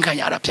အဖန်ခံ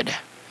ရတာဖြစ်တယ်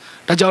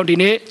ဒါကြောင့်ဒီ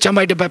နေ့ကျမ်း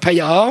ပိုက်တစ်ပတ်ဖတ်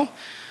ရအောင်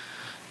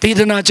ဒေ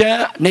သနာကျမ်း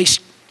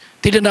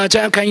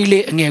အခန်းကြီး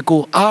လေးအငယ်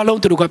ကိုအားလုံး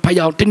သူတို့ကဖတ်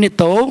ရအောင်1 2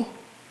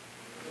 3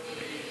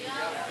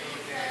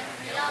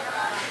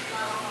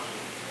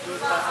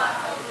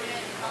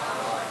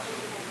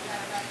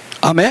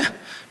အာမင်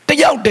တ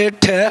ယောက်တည်း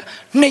ထက်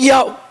2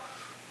ယောက်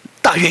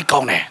တာ၍ကော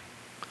င်းတယ်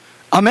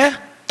အာမင်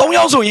3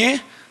ယောက်ဆိုရင်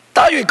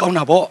တာ၍ကောင်း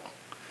တာပေါ့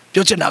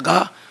ပြောချင်တာက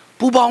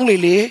ပူပေါင်း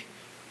လေ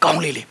ကော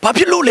င်းလေဘာ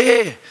ဖြစ်လို့လဲ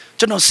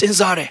ကျွန်တော်စဉ်း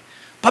စားတယ်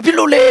ဘာဖြစ်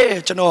လို့လဲ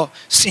ကျွန်တော်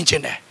ဆင်ခြ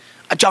င်တယ်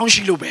အကြောင်း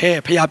ရှိလို့ပဲ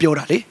ဖခင်ပြော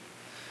တာလေ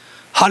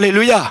ဟာလေ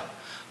လုယာ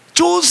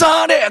ကြိုး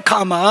စားတဲ့အခါ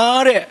မှာ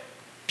တဲ့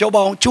ပြော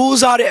ပါအောင်ကြိုး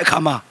စားတဲ့အခါ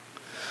မှာ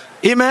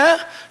အာမင်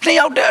2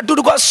ယောက်တည်းအတူ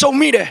တကွစုံ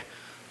မိတယ်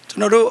ကျွ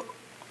န်တော်တို့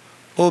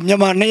မြန်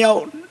မာ2ယော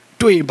က်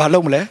တွေ့ရင်ဘာလု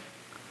ပ်မလဲ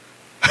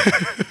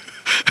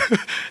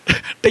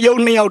တရုတ်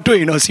2ယောက်တွေ့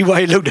ရင်တော့စီးပွား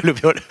ရေးလုပ်တယ်လို့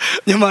ပြောတယ်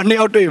မြန်မာ2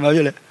ယောက်တွေ့ရင်ဘာဖြ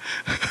စ်လဲဟ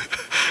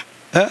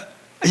မ်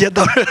အရက်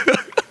တော့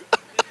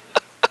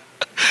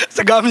စ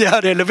ကားမရ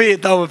တယ်လက်ဖေး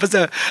တောင်းပတ်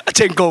စံအ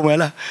ချိန်ကုန်မယ်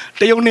လား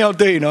တရုတ်2ယောက်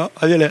တွေ့ရင်တော့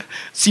ဘာဖြစ်လဲ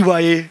စီး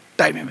ပွားရေး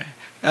တိုင်မယ်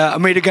အ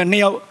မေရိကန်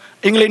2ယောက်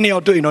အင်္ဂလိပ်2ယော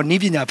က်တွေ့ရင်တော့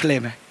နီးပညာဖလှ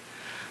ယ်မယ်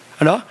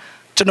ဟုတ်နော်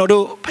ကျွန်တော်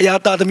တို့ဖခင်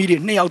သားသမီးတွေ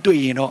2ယောက်တွေ့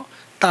ရင်တော့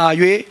တာ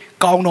၍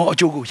ကောင်းသောအ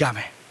ကျိုးကိုရမ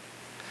ယ်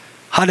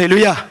ဟာလေလု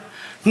ယာ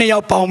2ယော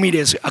က်ပေါင်းမိတ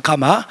ယ်ဆိုအခါ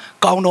မှာ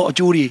ကောင်းသောအ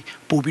ကျိုးတွေ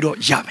ပို့ပြီးတော့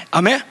ရမယ်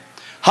အာမင်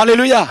ဟာလေ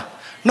လုယာ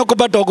နှုတ်က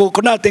ပတ်တော်ကို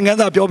ခုနသင်ခန်း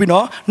စာပြောပြီး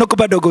တော့နှုတ်က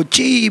ပတ်တော်ကိုကြ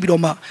ည်ပြီး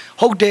တော့မှ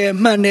ဟုတ်တယ်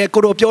မှန်တယ်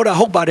ကိုတော်ပြောတာ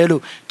ဟုတ်ပါတယ်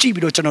လို့ကြည်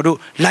ပြီးတော့ကျွန်တော်တို့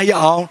လိုက်ရ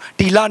အောင်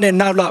ဒီလနဲ့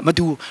နောက်လမ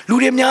တူလူ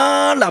တွေ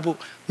များလာဖို့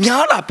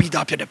များလာပြီး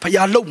သားဖြစ်တယ်ဖခ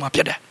င်လုံမှာဖြ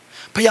စ်တယ်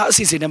ဖခင်အ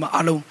စီအစဉ်ထဲမှာ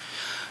အားလုံး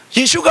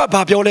ယေရှုက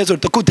ဘာပြောလဲဆို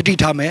တခုတတိ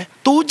ထားမယ်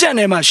တိုးကြံ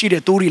ထဲမှာရှိ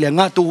တဲ့တိုးတွေလည်း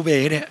ငါတိုးပဲ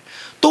တဲ့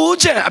တိုး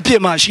ကြံအဖြ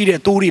စ်မှာရှိတဲ့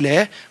တိုးတွေလ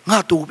ည်းငါ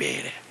တိုးပဲ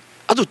တဲ့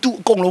အဲ့ဒါ तू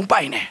အကုန်လုံး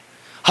ပိုင်တယ်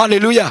ဟာလေ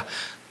လုယာ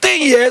သ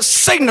င်ရဲ့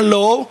စိတ်နှ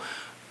လုံး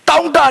တော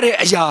င်းတတဲ့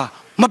အရာ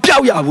မပြော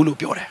က်ရဘူးလို့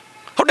ပြောတယ်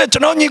ဟုတ်တယ်ကျွ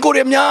န်တော်ညီကို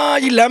တွေအများ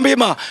ကြီးလမ်းဘေး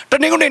မှာတ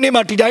နင်္ဂနွေနေ့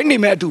မှာဒီတိုင်းနေ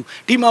မဲ့အတူ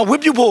ဒီမှာဝ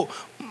တ်ပြုဖို့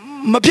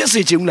မဖြစ်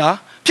စေချင်ဘူးလား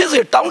ဖြစ်စေ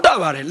တောင်းတ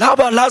ပါတယ်လာ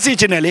ပါလာစေ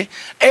ချင်တယ်လေ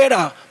အဲ့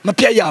ဒါမ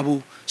ပြတ်ရ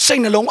ဘူးစိ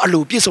တ်နှလုံးအ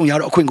လိုပြည့်စုံရ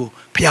တော့အခွင့်ကို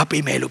ဖျား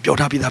ပေးမယ်လို့ပြော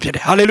ထားပြီးသားဖြစ်တ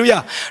ယ်ဟာလေလုယာ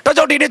ဒါ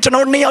ကြောင့်ဒီနေ့ကျွန်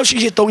တော်2ယောက်ရှိ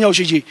ရှိ3ယောက်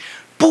ရှိရှိ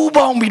ပူး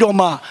ပေါင်းပြီးတော့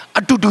မှ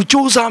အတူတူ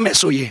စူးစမ်းမယ်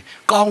ဆိုရင်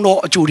ကောင်းသော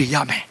အကျိုးတွေရ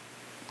မယ်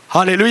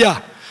ဟာလေလုယာ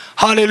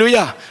ဟာလေလု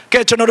ယာကဲ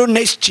ကျွန်တော်တို့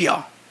next ကြည့်အော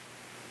င်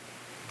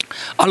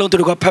အလုံး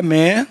တို့ကဖတ်မ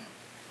ယ်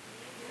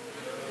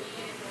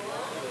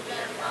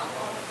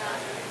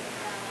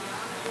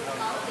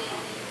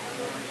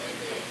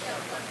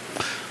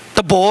တ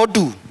ဘော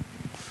တူ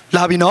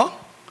လာပြီနော်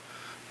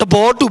တ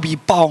ဘောတူ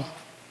ပြီးပေါင်း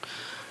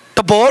တ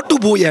ဘောတူ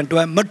ဖို့ရန်အတွ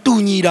က်မတူ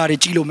ညီတာတွေ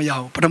ကြည့်လို့မရ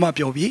ဘူးပထမ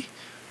ပြောပြီး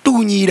တူ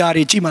ညီတာ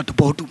တွေကြည့်မှတ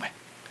ဘောတူမယ်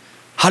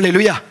ဟာလေ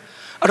လုယာ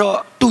အဲ့တော့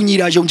တူညီ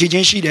တာယုံကြည်ခြ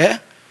င်းရှိတယ်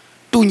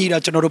တူညီတာ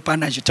ကျွန်တော်တို့ပန်း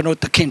နိုင်ရှိကျွန်တော်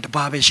သခင်တ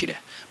ပါးပဲရှိတယ်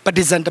ပ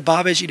ဋိဇန်တ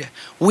ပါးပဲရှိတယ်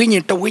ဝိညာ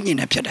ဉ်တဝိညာဉ်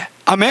နဲ့ဖြစ်တယ်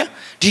အာမင်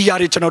ဒီຢာ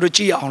တွေကျွန်တော်တို့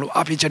ကြည့်ရအောင်လို့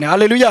အားပေးခြင်းနဲ့ဟာ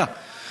လေလုယာ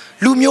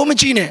လူမျိုးမ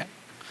ကြည့်နဲ့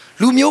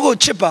လူမျိုးကို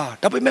ချစ်ပါ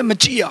ဒါပေမဲ့မ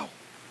ကြည့်အောင်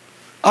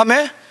အာမ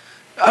င်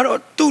အဲ့တော့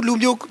သူ့လူ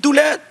မျိုးသူလ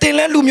ည်းတင်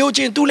လဲလူမျိုး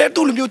ချင်းသူလည်း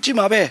သူ့လူမျိုးချင်း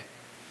မှာပဲ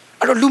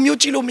အဲ့တော့လူမျိုး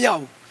ကြည့်လို့မရ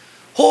ဘူး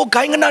ဟို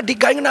ဂိုင်းကနာဒီ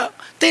ဂိုင်းကနာ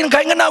တင်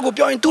ဂိုင်းကနာကို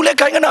ပြောရင်သူလည်း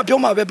ဂိုင်းကနာပြော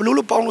မှာပဲဘလို့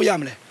လို့ပေါင်းလို့ရ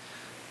မလဲ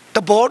တ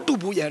ဘောတူ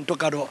ဖို့ရန်အတွ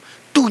က်ကတော့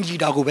တူညီ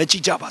တာကိုပဲကြ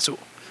ည့်ကြပါစို့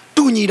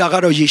တူညီတာက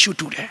တော့ယေရှု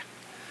တူတယ်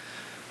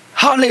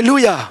ဟာလေလု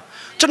ယာ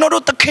ကျွန်တော်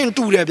တို့သခင်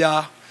တူတယ်ဗျာ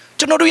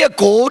ကျွန်တော်တို့ရဲ့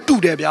ဂိုးတူ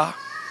တယ်ဗျာ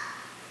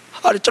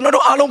ဟာကျွန်တော်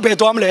တို့အားလုံးဘယ်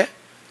သွားမလဲ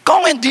ကော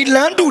င်းရင်ဒီလ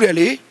မ်းတူတယ်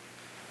လေ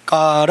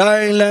ကာတို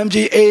င်းလမ်း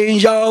ကြီးအိမ်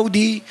ရောက်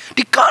ဒီ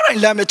ကာတို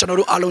င်းလမ်းပဲကျွန်တော်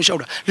တို့အားလုံးရှောက်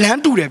တာလမ်း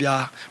တူတယ်ဗျာ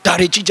ဒါ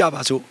တွေကြည့်ကြ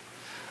ပါစို့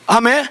အာ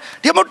မင်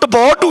ဒီမှာတ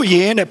ဘောတူရ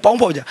င်တဲ့ပေါင်း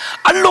ဖော်ကြ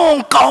အလွန်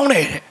ကောင်းတ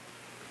ယ်တဲ့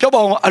ပြော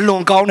ပါဦးအလွ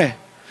န်ကောင်းတယ်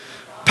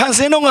ဖန်ဆ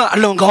င်းတော့ကအ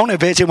လွန်ကောင်းတယ်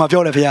ဘယ်အချိန်မှာ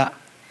ပြောလဲဖေ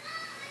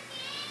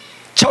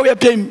6ရက်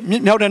ပြည့်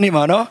မြောက်တဲ့နေ့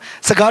မှာနော်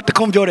စကားတ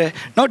ခုံပြောတယ်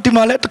နော်ဒီ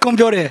မှာလည်းတခုံ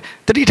ပြောတယ်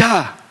တတိ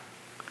ထား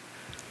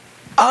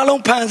အား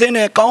လုံးဖန်ဆင်းတ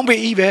ယ်ကောင်းပေ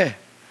၏ပဲ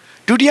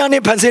ဒုတိယ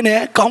နေ့ဖန်ဆင်းတယ်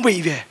ကောင်းပေ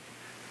၏ပဲ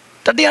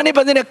တတိယနေ့ဖ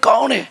န်ဆင်းတယ်ကော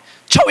င်းတယ်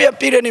6ရက်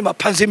ပြည့်တဲ့နေ့မှာ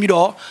ဖန်ဆင်းပြီး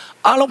တော့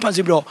အားလုံးဖန်ဆ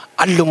င်းပြီးတော့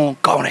အလွန်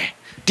ကောင်းတယ်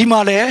ဒီမှာ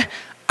လည်း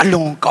အ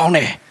လွန်ကောင်းတ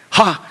ယ်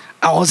ဟာ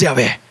အော်စရာ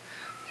ပဲ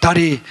ဒါ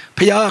တွေဖ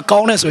ခင်ကကော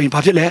င်းတယ်ဆိုရင်ဘာ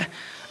ဖြစ်လဲ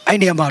အဲ့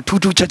ဒီမှာ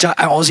ထူးထူးခြားခြား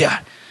အော်စရာ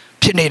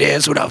ဖြစ်နေတယ်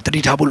ဆိုတာကိုတတိ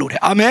ထားဖို့လိုတ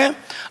ယ်အာမင်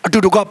အတူ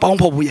တူကပေါင်း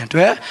ဖော်ဖို့ရန်အတွ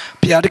က်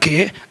ဘုရားသခ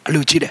င်အ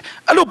လိုကြည့်တယ်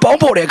အဲ့လိုပေါင်း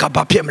ဖော်တဲ့အခါ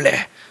ဘာဖြစ်မလဲ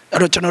အဲ့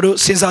တော့ကျွန်တော်တို့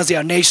စဉ်းစားစ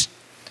ရာ next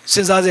စ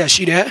ဉ်းစားစရာ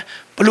ရှိတယ်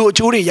ဘလို့အ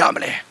ကျိုးတွေရမ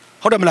လဲ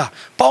ဟုတ်တယ်မလား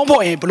ပေါင်း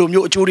ဖော်ရင်ဘလို့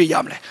မျိုးအကျိုးတွေရ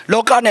မလဲ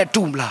လောကနဲ့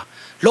တူမလား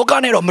လောက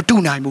နဲ့တော့မတူ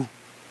နိုင်ဘူး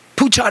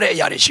ထူးခြားတဲ့အ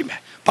ရာတွေရှိမယ်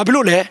ဘာဖြစ်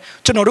လို့လဲ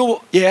ကျွန်တော်တို့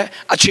ရဲ့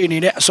အခြေအနေ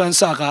နဲ့အစွမ်း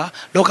စကား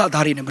လောက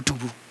သားတွေနဲ့မတူ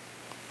ဘူး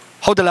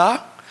ဟုတ်တယ်လား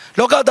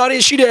လောကသားတွေ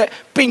ရှိတဲ့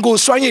ပင်ကို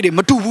စွမ်းရည်တွေမ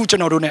တူဘူးကျွ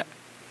န်တော်တို့နဲ့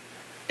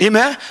အာမ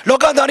င်လော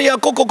ကသားတွေ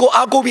ကကို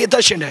အားကိုပြီးအသ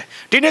က်ရှင်တယ်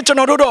ဒီနေ့ကျွန်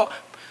တော်တို့တော့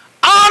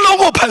အားလုံး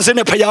ကိုဖန်ဆင်း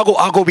တဲ့ဖခင်ကို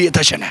အားကိုပြီးအသ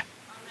က်ရှင်တယ်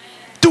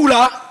တူ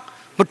လား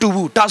မတူ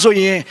ဘူးဒါဆို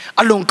ရင်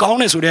အလွန်ကောင်း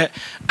တယ်ဆိုတဲ့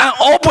အံ့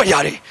ဩဖွယ်ရ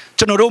တယ်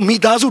ကျွန်တော်တို့မိ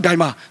သားစုတိုင်း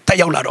မှာတက်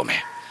ရောက်လာတော့မ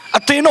ယ်အ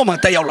သင်းတော်မှာ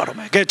တက်ရောက်လာတော့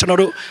မယ်ကဲကျွန်တော်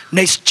တို့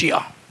next ကြည့်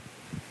အောင်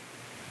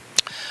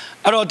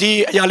အဲ့တော့ဒီ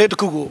အရာလေးတစ်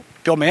ခုကို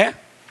ပြောမယ်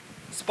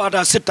စပါ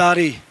တာစစ်သား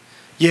တွေ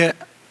ရဲ့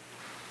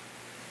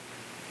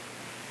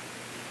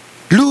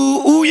လူ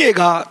ဦးရေ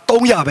က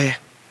300ပဲ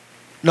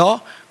နော်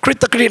ခရစ်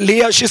တကရ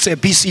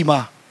480 BC မှာ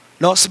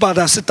နော်စပါ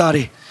တာစစ်သား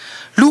တွေ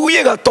လူဦး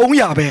ရေက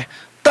300ပဲ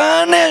တ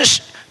န်းနဲ့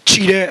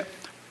ချီတဲ့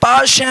ပါ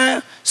ရှန်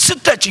စစ်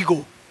တပ်ကြီး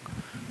ကို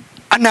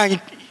အနိုင်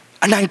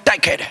တို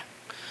က်ခဲ့တယ်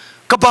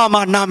ကဘာ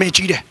မှာနာမည်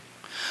ကြီးတယ်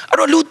အဲ့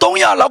တော့လူ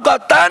300လောက်က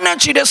တန်းနဲ့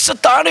ချီတဲ့စစ်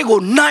သားတွေကို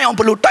နိုင်အောင်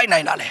ဘယ်လိုတိုက်နို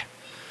င်တာလဲ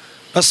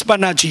စပ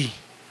နာကြီး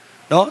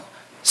နော်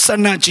စ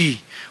နာကြီး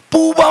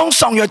ပူပေါင်း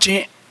ဆောင်ရွက်ခြ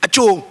င်းအ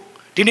ကျိုး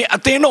ဒီနေ့အ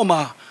သင်းတော်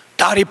မှာ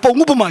ဒါတွေပုံ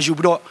မှုပမာယူ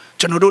ပြီးတော့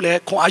ကျွန်တော်တို့လည်း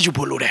ခွန်အားယူ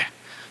ဖို့လိုတယ်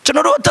ကျွန်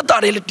တော်တို့အသက်တာ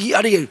တွေလည်းဒီ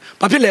အားတွေ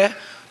ဘာဖြစ်လဲ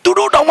သူ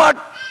တို့တောင်မှ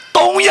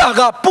300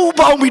ကပူ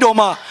ပေါင်းပြီးတော့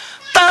မှ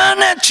တန်း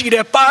နဲ့ချီ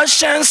တဲ့ပါ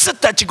ရှန်စစ်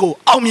တပ်ကြီးကို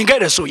အောင်မြင်ခဲ့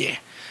တယ်ဆိုရင်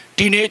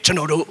ဒီနေ့ကျွန်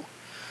တော်တို့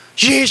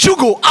ယေရှု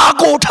ကိုအား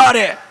ကိုးထား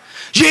တဲ့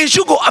ယေ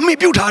ရှုကိုအမိ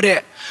ပြုထားတဲ့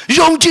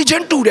ယုံကြည်ခြ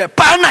င်းတူတယ်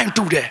ပန်းနိုင်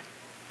တူတယ်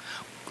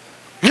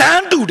လ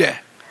မ်းတူတယ်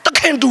သခ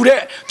င်တူတဲ့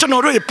ကျွန်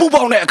တော်တို့ပူ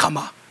ပေါင်းတဲ့အခါ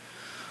မှာ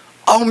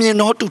အောင်မြင်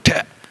တော်သူထ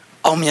က်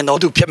အောင်မြင်တော်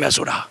သူဖြစ်မယ်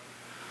ဆိုတာ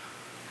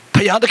ဖ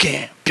ခင်သခင်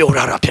ပြော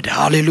ထားတာဖြစ်တယ်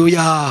ဟာလေလု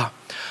ယာ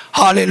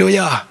ဟာလေလု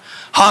ယာ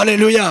ဟာလေ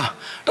လုယာ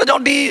ဒါကြော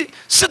င့်ဒီ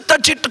စစ်တ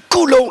ပ်ကြီးတစ်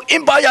ခုလုံးအ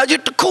င်ပါယာ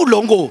ကြီးတစ်ခု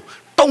လုံးကို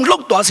တုံ့လှု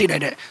ပ်သွားစေနို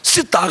င်တဲ့စ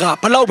စ်သားက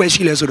ဘယ်လောက်ပဲ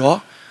ရှိလဲဆိုတော့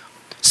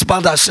စပါ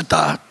တာစစ်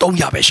သား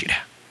300ပဲရှိတ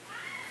ယ်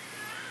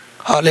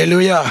ဟာလေလု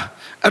ယာ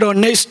အဲ့တော့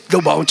next လု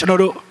ပ်ပါအောင်ကျွန်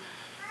တော်တို့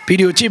ဗီ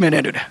ဒီယိုကြည့်မယ်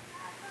နဲ့တူတယ်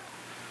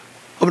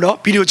ဟုတ်မလား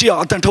ဗီဒီယိုကြည့်အော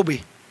င်အတန်ထုတ်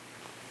ပေး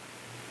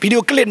ဗီဒီ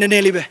ယိုကလစ်နည်းန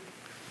ည်းလေးပဲ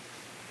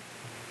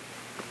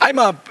အဲ့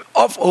မှာ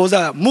off ဟို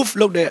စား move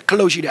လုပ်တဲ့ခ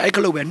လုတ်ရှိတယ်အဲ့ခ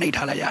လုတ်ပဲနှိပ်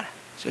ထားလိုက်ရတယ်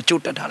ဆို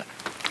ကြိုးတက်ထားလိုက်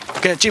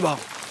ကဲကြည့်ပါဦး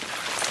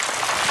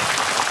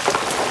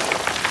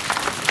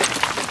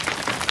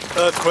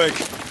Earthquake.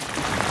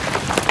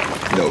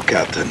 No,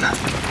 Captain.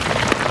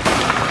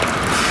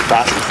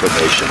 Battle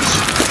formations.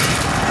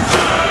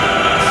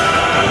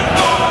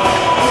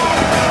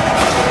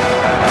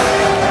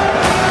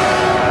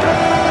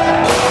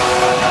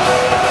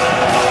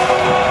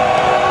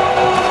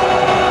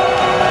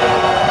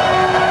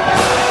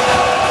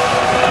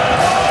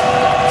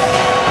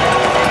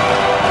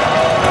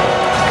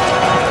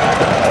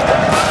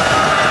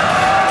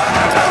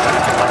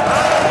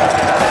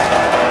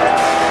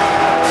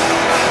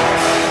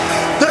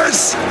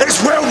 This is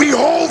where we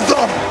hold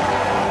them!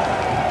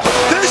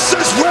 This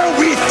is where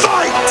we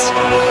fight!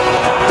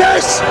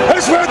 This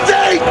is where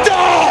they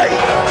die!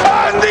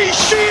 And these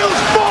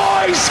shields,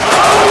 boys!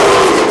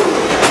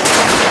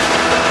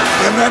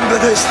 Remember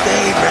this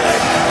day,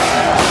 men,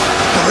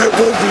 for it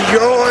will be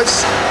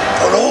yours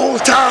for all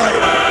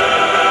time!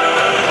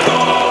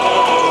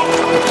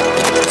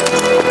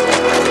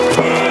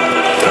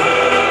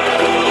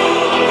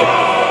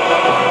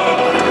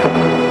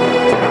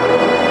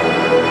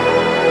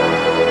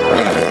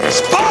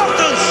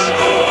 Spartans!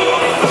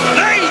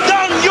 Lay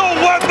down your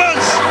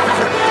weapons!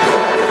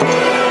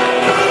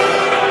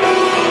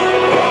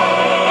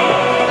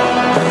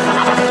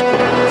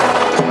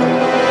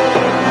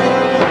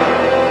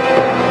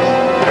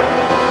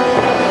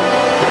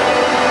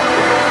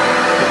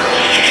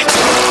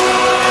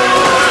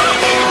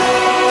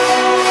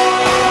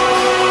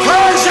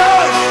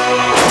 Persian!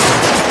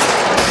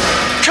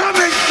 Come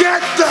and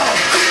get them!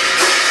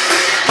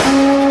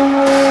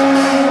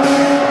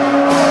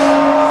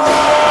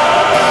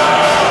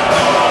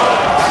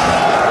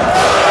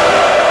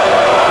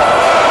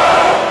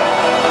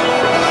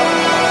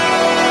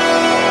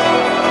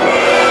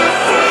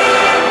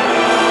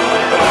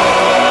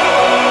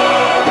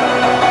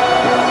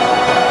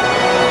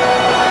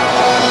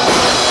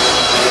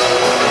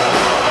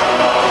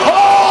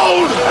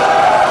 Hold!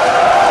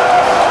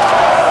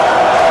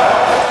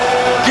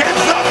 Give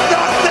them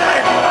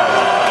nothing,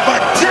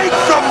 but take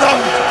from them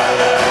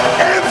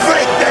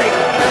everything!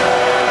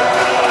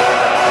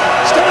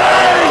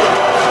 Stay!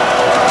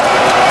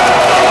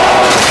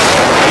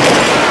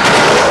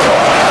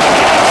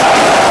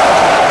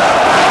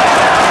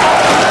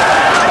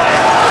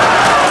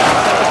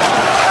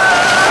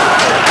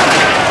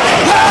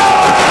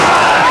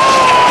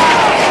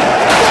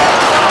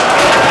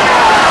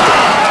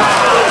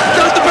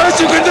 That's the best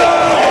you can do!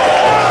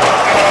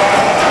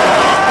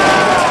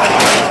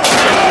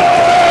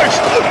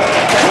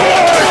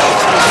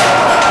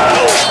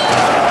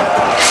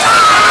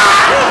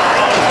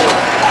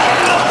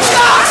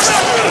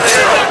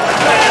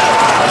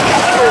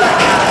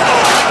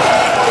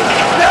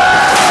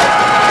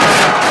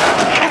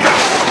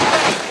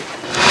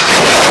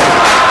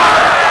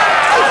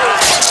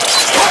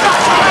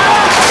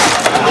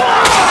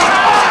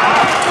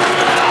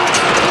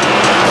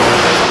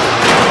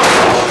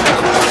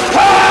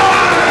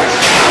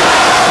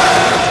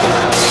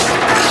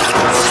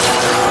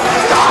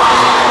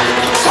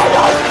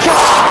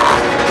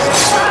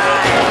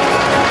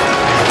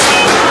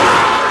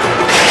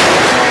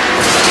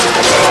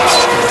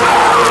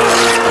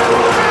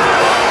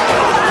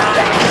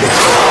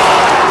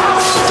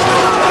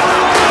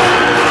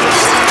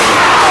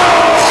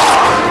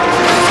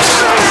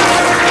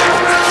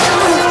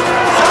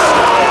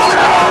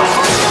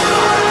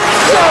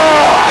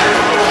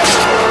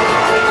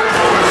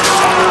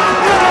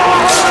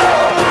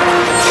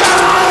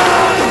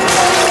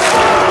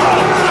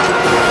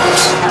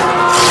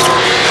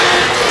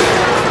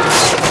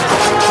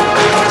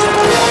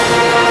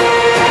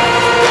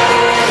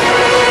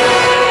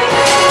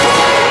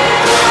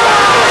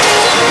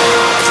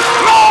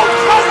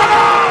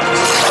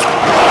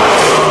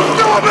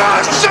 No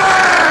mercy!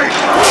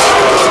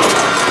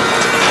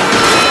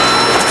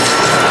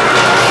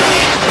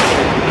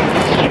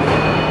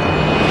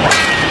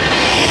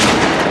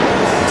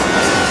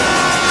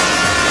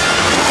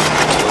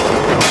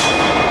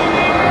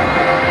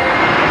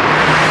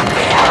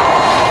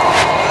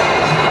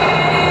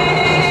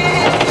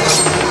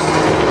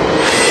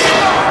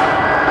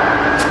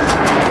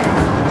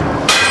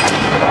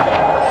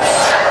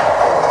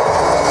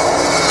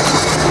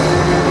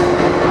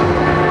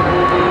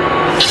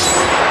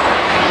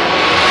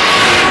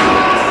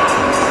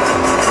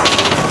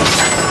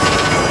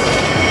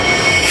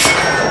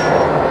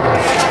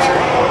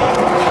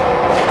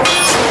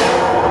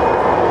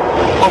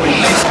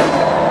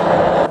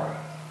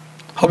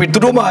ဟုတ်ပြီသူ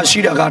တို့မှရှိ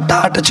တာကဓာ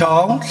တ်တစ်ချော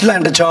င်းလှ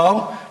န်တစ်ချောင်း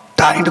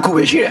ဒိုင်းတစ်ခု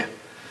ပဲရှိတယ်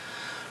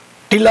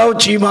ဒီလောက်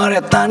ကြီးမား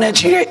တဲ့တန်းနဲ့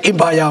ချီတဲ့အင်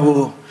ပါယာကို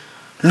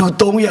လူ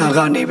300က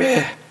နေပဲ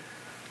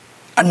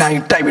အနိုင်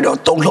တိုက်ပြီးတော့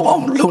တုံးလုံးအော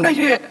င်လုပ်နိုင်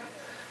တဲ့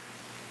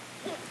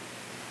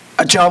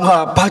အကြောင်းက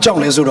ဘာကြော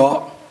င့်လဲဆိုတော့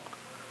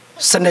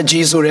စနစ်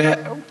ကြီးဆိုတဲ့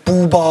ပူ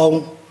ပေါင်း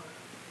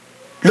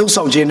လှုပ်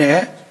ဆောင်ခြင်းနဲ့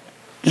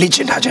လေ့ကျ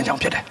င့်ထားခြင်းကြော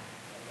င့်ဖြစ်တယ်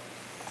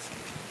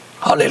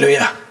ဟာလေလု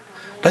ယာ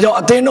ဒါကြောင့်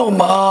အသင်းတော်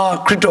မှာ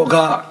ခရစ်တော်က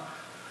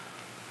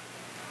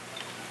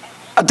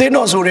အသင်း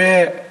တော်ဆိုတဲ့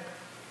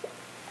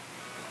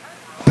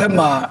ဘက်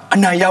မှာအ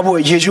နိုင်ရဖို့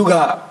ယေရှုက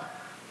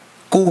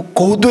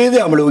ကိုသွေးတ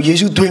ယ်မလို့ယေ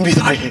ရှုသွင်းပြီး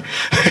သားရေ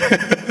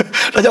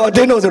ဒါ ဒါကြောင့်အသ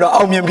င်းတော်ဆိုတာ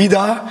အောင်မြင်ပြီး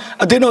သား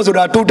အသင်းတော်ဆို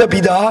တာတိုးတက်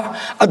ပြီးသား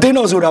အသင်း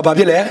တော်ဆိုတာဘာ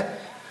ဖြစ်လဲ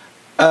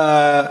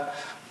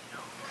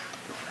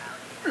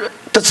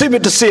တစ်စစ်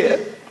တစ်စစ်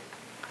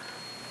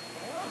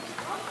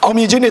အောင်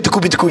မြင်ခြင်းနဲ့တစ်ခု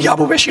ပြီးတစ်ခုရ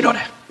ဖို့ပဲရှိတော့တ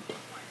ယ်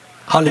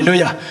ဟာလေလု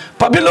ယာ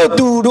ဘာဖြစ်လို့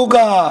သူတို့က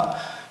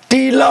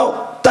ဒီလောက်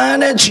တန်း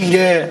နဲ့ချီ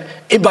တဲ့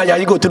အင်ပါယာ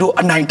ကြီးကိုသူတို့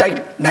အနိုင်တိုက်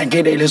နိုင်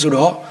ခဲ့တယ်လေဆို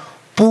တော့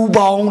ပူ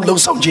ပေါင်းလှု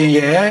ပ်ဆောင်ခြင်း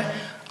ရဲ့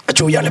အ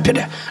ကျိုးရလဒ်ဖြစ်တ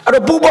ယ်အဲ့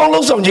တော့ပူပေါင်းလှု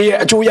ပ်ဆောင်ခြင်းရဲ့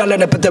အကျိုးရလဒ်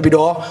နဲ့ပတ်သက်ပြီး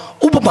တော့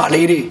ဥပမာ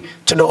လေးတွေ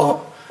ကျွန်တော်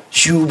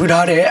ယူပြ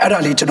ထားတယ်အဲ့ဒါ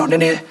လေးကျွန်တော်န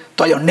ည်းနည်း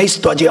တွားရအောင် next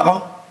တွားကြည့်အော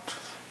င်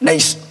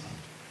next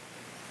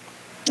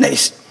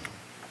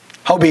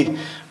ဟုတ်ပြီ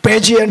ပဲ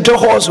ဂျီယန်တော့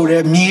ဟောဆို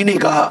တဲ့မြင်းတွေ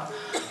က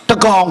တ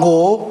ကောင်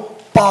ကို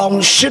ပေါင်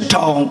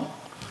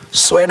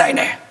8000ဆွဲနိုင်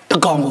တယ်တ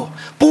ကောင်ကို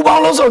ပူပေါ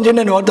င်းလှုပ်ဆောင်ခြင်း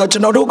နဲ့တော့ကျွ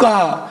န်တော်တို့က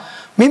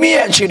မိမိ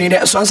ရဲ့အခြေအနေ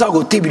နဲ့အစွမ်းစား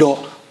ကိုသိပြီးတော့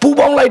ပူ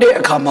ပေါင်းလိုက်တဲ့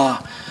အခါမှာ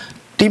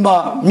ဒီမှာ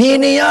မြင်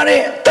နေရ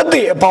တဲ့တက်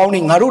တဲ့အပေါင်း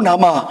တွေငါတို့နား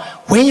မှာ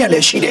ဝင်းရံလ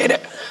ည်းရှိတယ်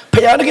တဲ့ဖ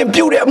ခင်တခင်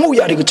ပြုတ်တဲ့အမှု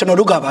ရာတွေကိုကျွန်တော်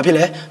တို့ကဘာဖြစ်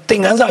လဲသင်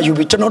ခန်းစာယူ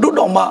ပြီးကျွန်တော်တို့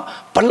တောင်မှ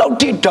ဘလောက်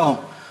တိတောင်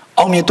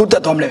အောင်မြင်တိုးတ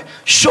က်သွားမလဲ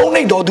ရှုံး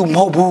နေတော့သူမ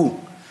ဟုတ်ဘူး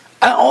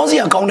အန်အောစ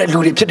ရာကောင်းတဲ့လူ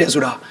တွေဖြစ်တယ်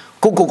ဆိုတာ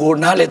ကို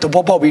နားလေသ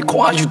ဘောပေါက်ပြီးခွ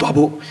န်အားယူသွား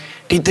ဖို့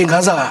ဒီသင်ခ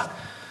န်းစာ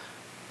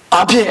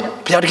အဖြစ်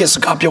ဘုရားတခင်စ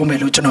ကားပြောမယ်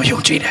လို့ကျွန်တော်ယုံ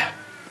ကြည်တယ်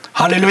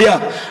ဟာလေလုယာ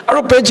အဲ့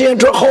တော့ပဲဂျင်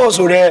ဒရဟော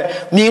ဆိုတဲ့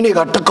မြင်းတွေက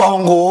တကော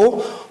င်ကို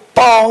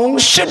ပေါင်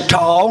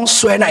8000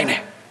ဆွဲနိုင်တ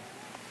ယ်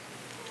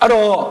အဲ့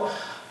တော့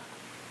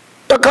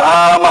တ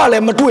ကားမှလ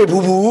ည်းမတွေ့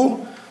ဘူး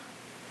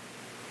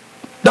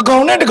တကော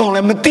င်နဲ့တကောင်လ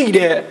ည်းမသိ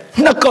တဲ့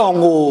နှစ်ကောင်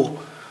ကို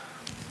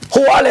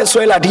ဟိုကလည်း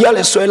ဆွဲလာဒီကလ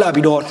ည်းဆွဲလာ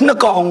ပြီးတော့နှစ်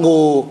ကောင်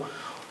ကို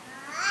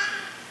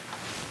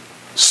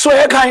ဆွဲ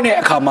ခိုင်းတဲ့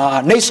အခါမှာ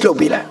next လုပ်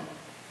ပြီးလိုက်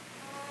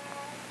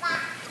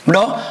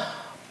နော်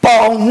ပေါ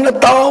င်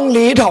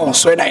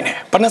2400ဆွဲနိုင်တယ်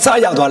ဘယ်နှစ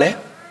ရသွားလဲ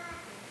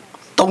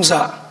3စ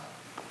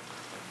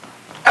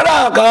အဲ့ဒါ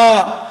က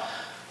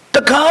တ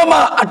ခါမှ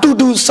အတူ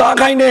တူစား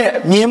ခိုင်းတဲ့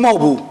မြင်းမဟုတ်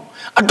ဘူး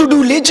အတူတူ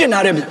လေ့ကျင့်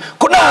ထားတဲ့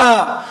ခုန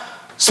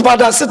စပါ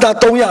တာစစ်သား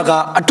300က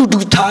အတူတူ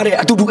ထားတယ်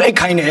အတူတူအိတ်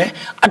ခိုင်းတယ်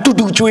အတူ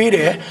တူကျွေးတ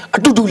ယ်အ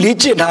တူတူလေ့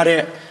ကျင့်ထား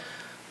တဲ့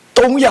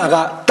300က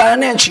တန်း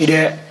နဲ့ချီ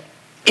တဲ့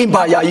အင်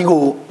ပါယာကြီး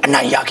ကိုအ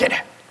နိုင်ရခဲ့တ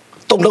ယ်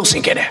တုံ့လောက်ဆ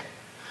င်ခဲ့တယ်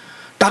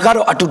ဒါက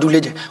တော့အတူတူ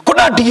လေးချင်းခု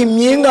နဒီ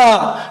မြင်းက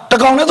တ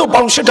ကောင်နဲ့ဆို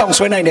ပေါင်8000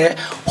ဆွဲနိုင်တယ်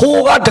ဟို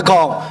ကတ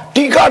ကောင်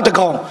ဒီကတ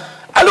ကောင်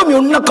အဲ့လို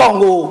မျိုးနှစ်ကောင်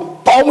ကို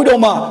ပေါင်းပြီး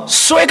တော့မှ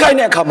ဆွဲခိုင်း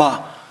တဲ့အခါမှာ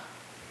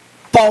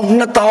ပေါင်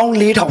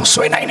2400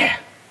ဆွဲနိုင်တယ်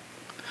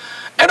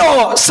အဲ့တော့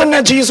စန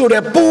က်ကြီးဆို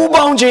တဲ့ပူ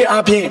ပေါင်းခြင်း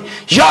အပြင်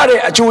ရတဲ့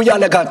အကျိုးရ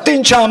လက်ကတ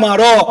င်ချာမှာ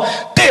တော့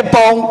တစ်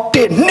ပေါင်းတ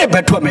စ်နှစ်ပဲ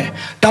ထွက်မယ်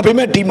ဒါပေ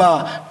မဲ့ဒီမှာ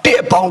တ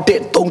စ်ပေါင်းတ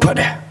စ်သုံးထွက်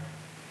တယ်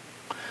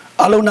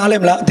အလုံးနားလဲ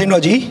မလားအသင်း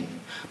တော်ကြီး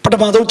ပထ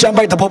မဆုံးချမ်း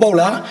ပိုက်သဘောပေါက်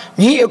လား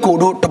ညီအကို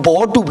တို့တ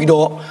ဘောတူပြီး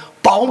တော့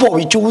ပေါင်းပေါ်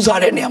ပြီးကြိုး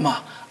စားတဲ့နေရာမှာ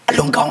အ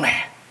လွန်ကောင်းတယ်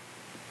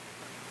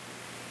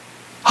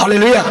ဟာလေ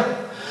လုယာ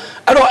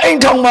အဲ့တော့အိမ်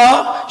ထောင်မှာ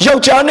ယော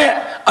က်ျားနဲ့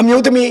အ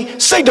မျိုးသမီး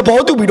စိတ်တဘော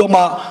တူပြီးတော့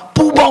မှ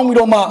ပူပေါင်းပြီး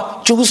တော့မှ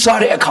ကြိုးစား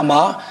တဲ့အခါ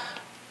မှာ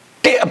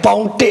တစ်အပေါ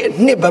င်းတစ်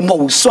နှစ်ပဲမဟု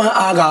တ်ဘူးစွမ်း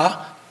အားက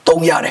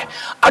3ရတယ်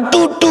အ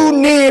တူတူ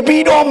နေ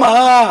ပြီးတော့မှ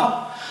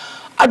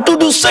အတူ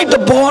တူစိတ်တ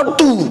ဘော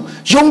တူ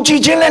ယုံကြ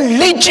ည်ခြင်းနဲ့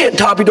လေ့ကျင့်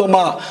ထားပြီးတော့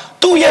မှ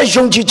သူ့ရဲ့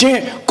ယုံကြည်ခြင်း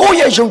ကိုယ့်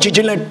ရဲ့ယုံကြည်ခြ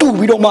င်းနဲ့တူ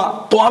ပြီးတော့မှ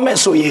သွားမယ်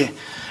ဆိုရင်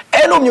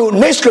အဲ့လိုမျိုး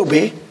next လုပ်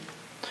ပြီ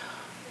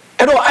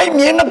အဲ့တော့အဲ့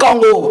မြင်းနှကောင်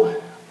ကို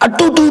အ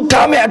တူတူ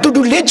ထားမယ်အတူ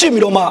တူလေ့ကျင့်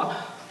ပြီးတော့မှ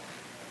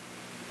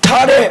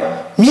ထားတဲ့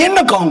မြင်း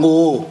နှကောင်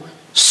ကို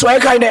ဆွဲ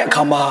ခိုင်းတဲ့အ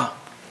ခါမှာ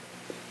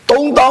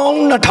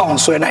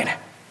3200ဆွဲနိုင်တယ်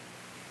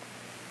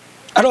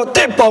အဲ့တော့တ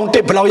စ်ပေါင်တ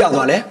စ်ဘယ်လောက်ရ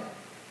သွားလဲ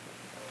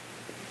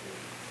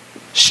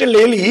ရှစ်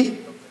လေးလီ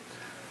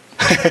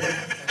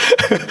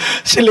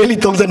ရှစ်လေးလီ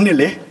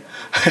32လေ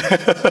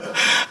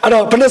အဲ့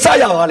တော့ဘယ်နှစ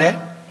ရပါလဲ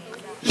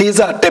4စ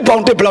တစ်ပေါ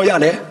င်တစ်ဘယ်လောက်ရ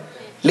လဲ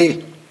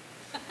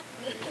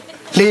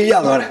4ရ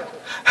သွားတယ်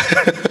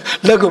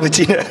လက်ကိုမကြ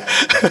ည့်နဲ့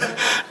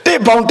တစ်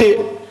ပေါင်တစ်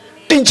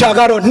တင်ချာက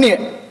တော့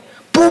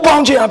2ပူပေါ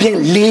င်းခြင်းအပြင်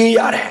4ရ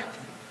တယ်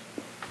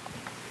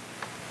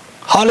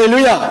ဟာလေလု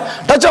ယာ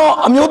ဒါကြောင့်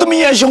အမျိုးသ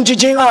မီးရဲ့ယုံကြည်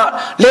ခြင်းက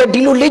လည်းဒီ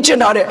လိုလေ့ကျင့်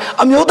ထားတယ်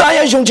အမျိုးသား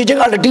ရဲ့ယုံကြည်ခြင်း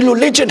ကလည်းဒီလို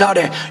လေ့ကျင့်ထားတ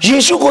ယ်ယေ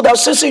ရှုကိုသာ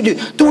စစ်စစ်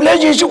သူလည်း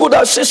ယေရှုကိုသာ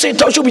စစ်စစ်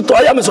ထောက်ရှုပြီး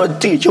တွားရမယ်ဆိုတော့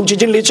ဒီယုံကြည်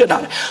ခြင်းလေ့ကျင့်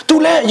ထားတယ်သူ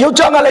လည်းယော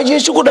က်ျားကလည်းယေ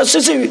ရှုကိုသာစ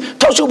စ်စစ်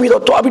ထောက်ရှုပြီး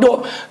တော့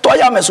တွား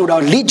ရမယ်ဆို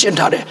တော့လေ့ကျင့်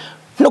ထားတယ်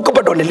နှုတ်ကပ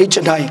တ်တော်နဲ့လေ့ကျ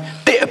င့်ထားရင်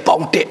တစ်အပေါ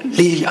င်းတစ်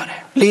4ရတယ်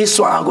4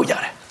စွမ်းအားကိုရ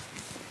တယ်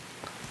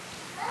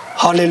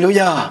ဟာလေလု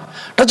ယာ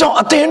ဒါကြောင့်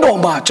အသင်းတော်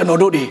မှာကျွန်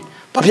တော်တို့တွေ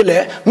ဘာဖြစ်လဲ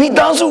မိ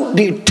သားစု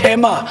ဒီထဲ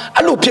မှာ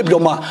အဲ့လိုဖြစ်ပြီး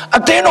တော့မှအ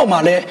သင်းတော်မှာ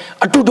လည်း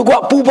အတူတကွ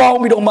ပူပေါင်း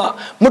ပြီးတော့မှ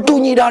မတူ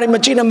ညီတာတွေမ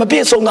ကြည့်နဲ့မပြ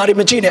ည့်စုံတာတွေ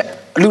မကြည့်နဲ့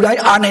လူတို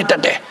င်းအားနဲ့တ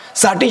က်တယ်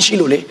ဇာတိရှိ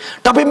လို့လေ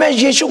ဒါပေမဲ့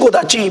ယေရှုကို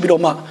သာကြည့်ပြီး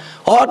တော့မှ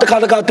ဟောတ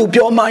ခါသူ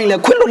ပြောမှရင်လ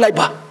ည်းခွင့်လွတ်လိုက်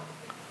ပါ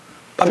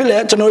ဘာဖြစ်လဲ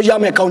ကျွန်တော်ရ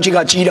မယ့်ကောင်းကြီးက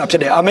ကြီးတာဖြ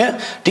စ်တယ်အာမင်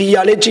ဒီ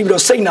ຢာလေးကြည့်ပြီး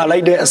တော့စိတ်နာလို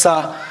က်တဲ့အ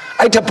စား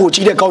အဲ့ထက်ပို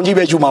ကြီးတဲ့ကောင်းကြီး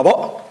ပဲယူမှာပေါ့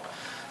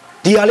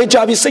ဒီຢာလေး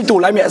ကြားပြီးစိတ်တူ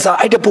လိုက်မယ့်အစား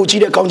အဲ့ထက်ပို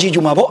ကြီးတဲ့ကောင်းကြီး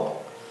ယူမှာပေါ့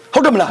ဟု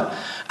တ်တယ်မလား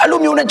အဲ့လို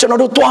မျိုးနဲ့ကျွန်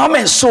တော်တို့တွားမ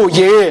ယ်ဆိုရ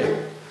င်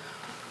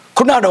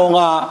ခုနတော့က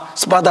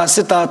စပါတာစ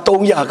စ်သား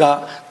300က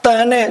တ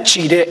န်းနဲ့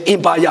ချီတဲ့အ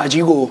င်ပါယာ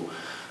ကြီးကို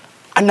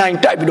အနိုင်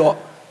တိုက်ပြီးတော့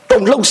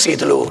တုံ့လှုပ်စေ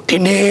တယ်လို့ဒီ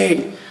နေ့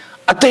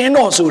အသင်း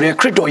တော်ဆိုတဲ့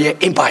ခရစ်တော်ရဲ့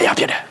အင်ပါယာ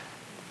ဖြစ်တယ်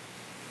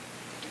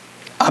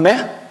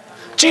Amen.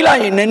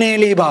 Chila in Nene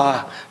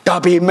Liba,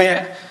 Dabi me,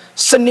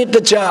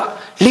 Senitaja,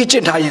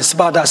 Legion High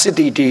Spada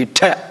City,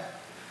 Te.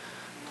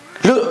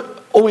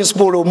 Look, Owens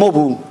Boro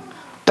Mobu,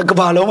 the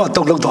Cabaloma,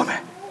 Tolotome.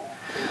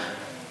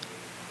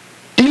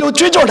 Dilo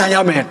Chijo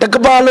Dayame, the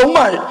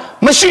Cabaloma,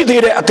 Machine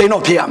at the no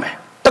Piame.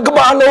 The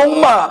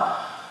Cabaloma,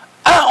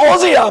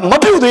 Ozia,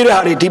 Mapu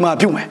de Dima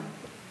Pume.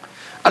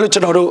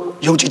 Aluchano,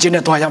 Yojin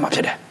Toyama.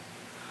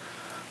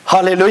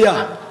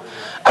 Hallelujah.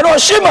 I know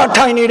Shima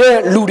tiny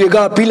there,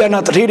 Ludiga,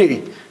 Pilana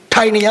Tridi,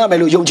 tiny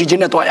Amelu,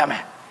 Yojin Toyame.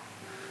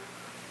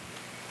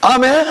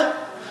 Amen.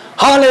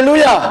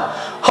 Hallelujah.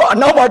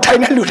 No more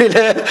tiny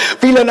Ludile,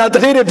 Pilana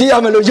Tridi,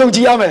 Piamelo,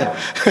 Yojiame.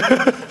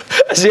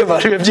 Zima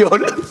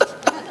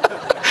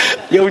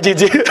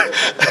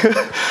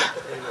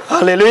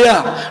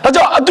Hallelujah.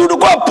 I do the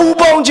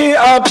Pubonji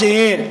up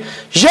here.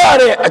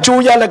 Yare, a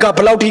Julia like a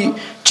Palauti,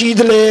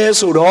 Chidle,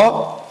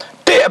 Sudo.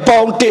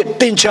 Upon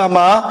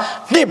Tinchama,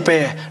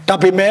 Nipe,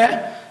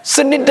 Tapime,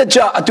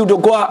 Senitaja,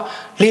 Atudugua,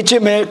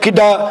 Licheme,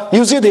 Kida,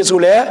 Music de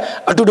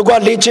Sule, Atudugua,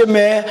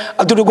 Licheme,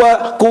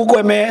 Atudugua,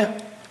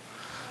 Kukweme,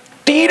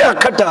 Tira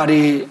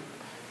Katari,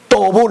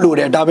 Tobu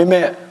Lude,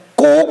 Dabime,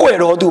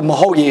 Kukwero do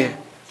Mahoye.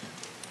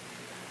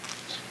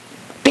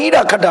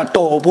 Tira Kata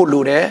Tobu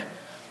Lude,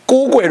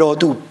 Kukwero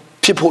do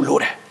people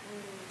Lude.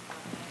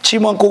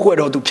 Chimon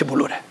Kukwero do people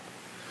Lude.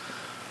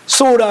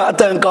 Soda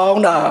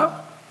Atankana.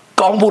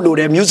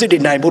 Bulu, music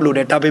in Nibulu,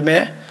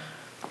 Tabime,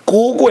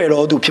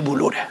 Kuguero do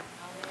Pibulu,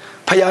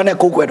 Payana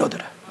Kuguero.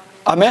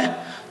 Amen.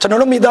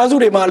 Tanomi Dazu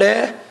de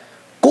Male,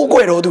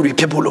 Kuguero do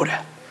Pibulu.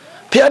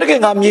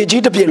 Piagan am ye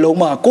jita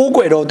Piloma,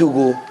 Kuguero do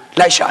go,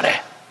 Lashare.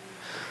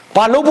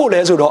 Palobo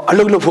Lesudo, a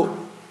lulufu.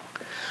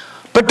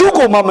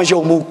 Patuko Mama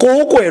Jomu,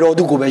 Kuguero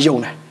do go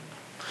Bejone.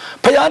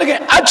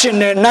 Payanagan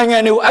Achene,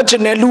 Nanganu,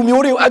 Achene,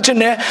 Lumuri,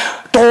 Achene,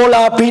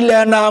 Tola,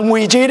 Pilana,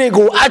 Muijere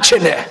go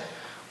Achene.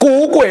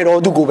 Kuguero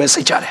do go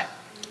Besicare.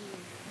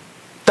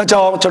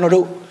 Tajao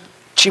Chanodu,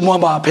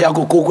 Chimwamba,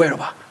 Piago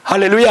Kuguerba.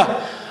 Hallelujah.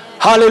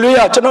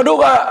 Hallelujah.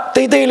 Chanoduga,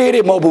 Tete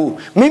Lady Mobu,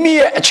 Mimi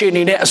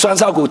Chini,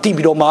 Swansago,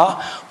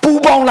 Tibidoma,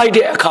 Pubon like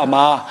the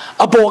Akama,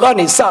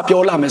 Apogani,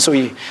 Sapio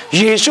Lamesui,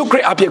 Yeshu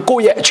Cre Apia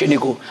Koya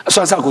Chinigo,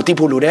 Swansago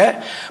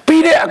Tipulude,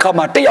 Pide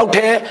Akama,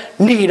 Teote,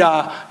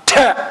 Nida, Te,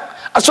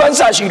 a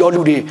Swansashi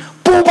Ludi,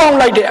 Pubon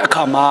like the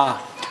Akama,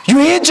 you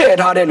ain't jet,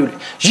 hallelujah.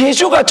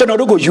 Yeshu got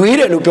Chanodugo, you eat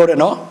a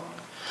Lupio.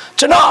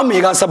 Chana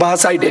Mega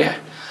Sabasai there.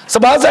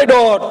 Sabasai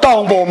do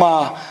Town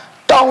Boma,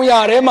 Town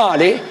Yare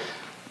Mali,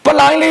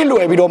 Palai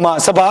Luebidoma,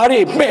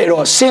 Sabari, Mero,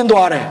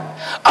 Sindware.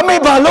 I may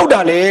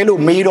baloda lelu,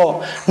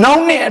 Miro,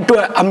 now near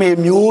to a me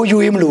mu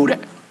you him lude.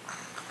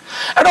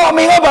 And I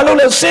may have a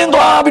little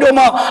Sindwa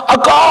Bidoma, a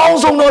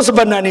council no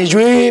Sabanani,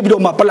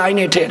 Juibidoma,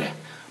 Palai Ted.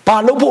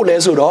 Palopo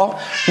lesudo,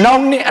 now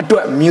near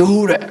to a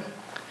mure.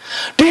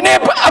 Tine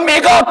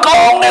Amiga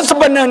Congress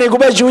Banana go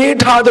back to eat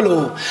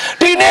Hadalo.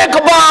 Tine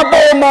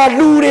Kababo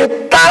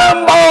Malure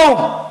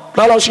Tambo.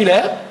 Lalo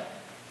Shile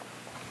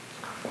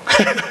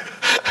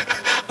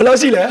Lalo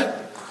Shile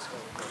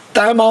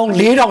Tamon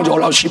lead on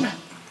your Shime.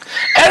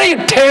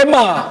 Any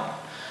tema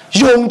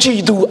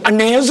Yongji do a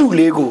Nezu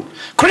Lego.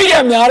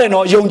 Korean Yaren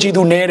or Yongji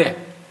do Nere.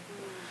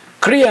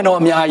 Korean or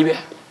Miabe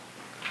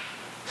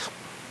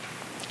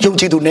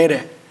Yongji do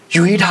Nere.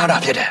 You eat hard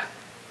after that.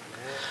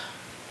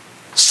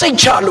 Say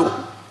Chalu.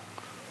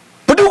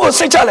 But do go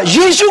say Chala.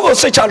 Yeshu go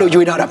say Chalu.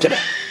 You are up there.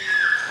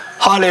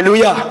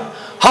 Hallelujah.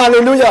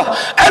 Hallelujah.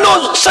 And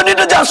no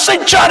Sanita just say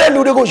Chala.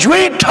 You go. You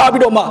ain't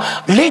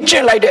Tabidoma.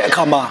 Leche like that.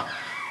 Come on.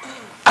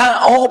 And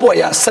all boy,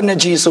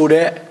 Sanaji so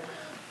there.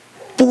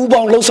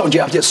 Pubong Losong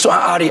Jab.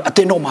 Swari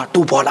Atenoma.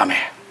 Tu Polame.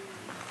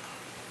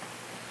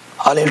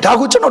 Hallelujah.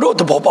 Taguchano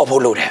to Pop of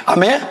Olude.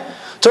 Amen.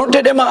 Don't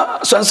tell them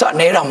Sansa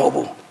Nera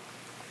Mobu.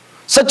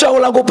 Such a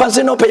Lago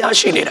Pasino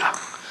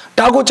Payashilida.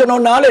 Tago Chano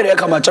Nale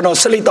Kamachano,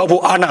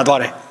 Selitabu Anna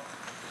Dore.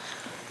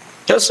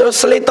 Just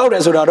Selita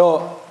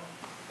Resurado.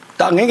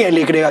 Tanging a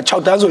liquid,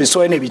 Chowtazo is so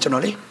any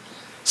visionally.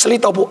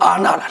 Selitabu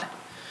Anna.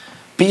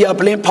 Be a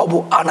plain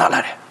Pabu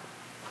Anna.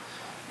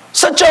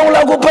 Such a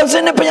lago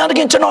person in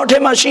Payanakin Chano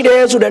Tema she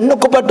days with a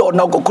Nokobato,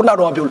 no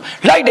Kunaro,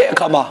 like the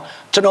Kama,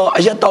 Chano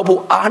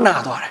Ayatabu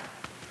Anna Dore.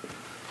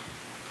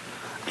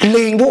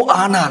 Limbo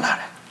Anna.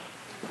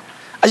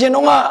 As you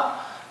know,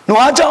 no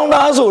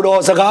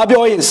Ajazo,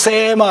 Zagabio in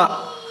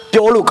Sema.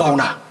 Piolu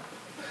Kauna.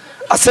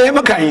 A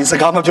same kind is a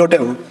Kama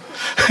Piotel.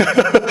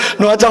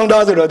 No John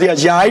does it, they are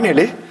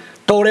Jainely.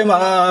 Told him,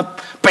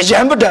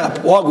 Pajambada,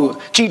 Wagu,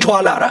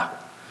 Chitwalara.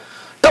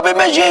 Tapi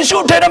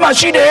Yeshu tell him,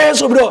 she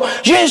days,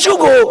 Yeshu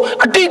go,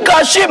 a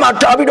tika shima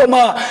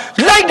tabidoma,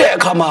 like that,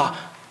 Kama.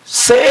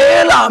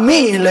 Sela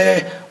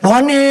mile,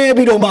 one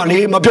bidoma,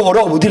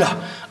 Mapioro, Udilla,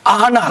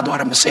 Anna,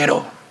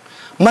 Doramasero,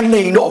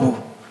 Malay Nobu,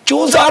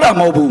 Josara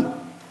Mobu.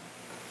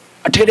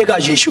 A Tedega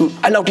Yeshu,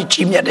 I love the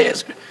chimney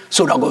days.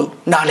 So I go,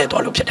 Nale to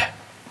look at that.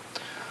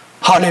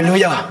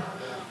 Hallelujah.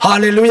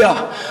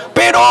 Hallelujah.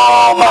 Pero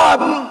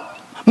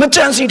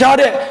Machansi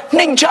Tade,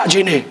 Ninja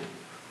Jini,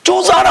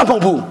 Josara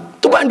Pobu,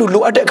 to Bandu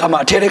Luate Kama,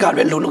 Terega,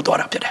 and Lulu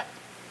Tora.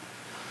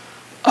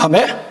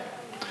 Amen.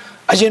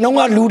 အရင်တော့က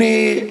လူတွေ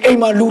အိမ်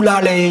မှာလူလာ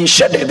လဲ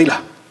ရှက်တယ်သိ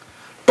လား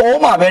တော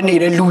မှာပဲနေ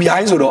တဲ့လူရို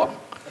င်းဆိုတော့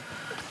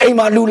အိမ်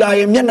မှာလူလာ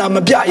ရင်မျက်နှာမ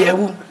ပြရဲ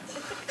ဘူး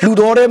လူ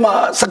တော်ထဲမှာ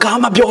စကား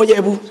မပြောရဲ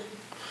ဘူး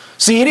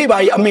ဈေးတွေပါ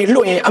ကြီးအမေ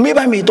လွတ်ရင်အမေ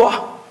ပိုင်းမေသွား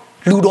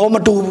လူတော်မ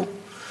တူဘူး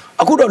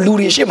အခုတော့လူ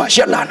တွေရှေ့မှာ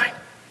ရှက်လာနိုင်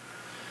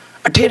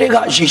အထေတွေက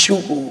ယေရှု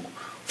ကို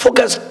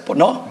focus ပေါ့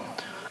နော်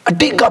အ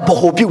တိတ်ကဘ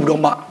ਹੁ ပြုတ်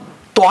တော့မှ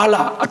တွာ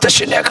လာအသက်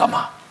ရှင်တဲ့အခါ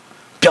မှာ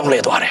ပြောင်းလဲ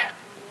သွားတယ်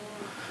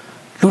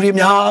လူတွေ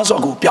များစွာ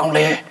ကိုပြောင်း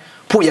လဲ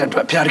ဖို့ရန်အတွ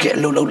က်ဘုရားတကယ်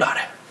အလုပ်လုပ်လာတ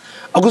ယ်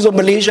အခုဆိုမ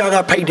လေးရှားက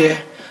ဖိတ်တယ်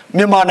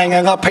မြန်မာနိုင်ငံ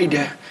ကဖိတ်တ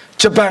ယ်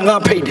ဂျပန်က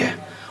ဖိတ်တယ်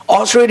ဩ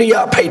စတြေးလျ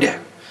ဖိတ်တယ်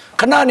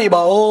ခဏနေ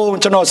ပါဦး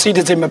ကျွန်တော်စီတ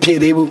စင်မဖြေ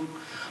သေးဘူး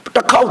တ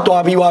စ်ခေါက်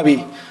သွားပြီးသွားပြီ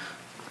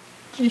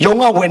ရုံး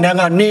ကဝန်ထမ်း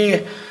ကနေ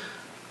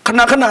ခ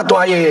ဏ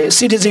သွားရဲ့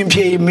စီတစင်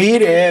ဖြေမေး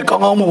တယ်ကော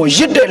င်းကောင်းမွန်ရ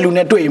စ်တဲ့လူ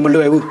နဲ့တွေ့ရင်မ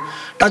လွယ်ဘူး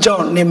ဒါကြော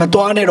င့်နေမ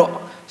သွားနဲ့တော့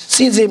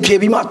စီစဉ်ဖြေ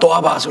ပြီးမှ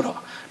သွားပါဆိုတော့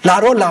လာ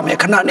တော့လာမယ်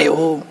ခဏနေ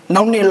ဦး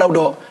နောက်နေ့လောက်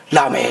တော့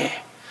လာမယ်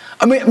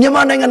အမေမြန်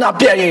မာနိုင်ငံသား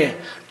ပြက်ရင်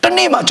တ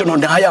နေ့မှကျွန်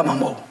တော်နားရမှာ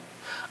မဟုတ်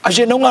အရှ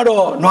င်တုန်းက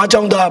တော့နွား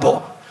ချောင်းသားပေါ့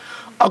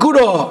အခု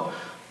တော့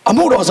အ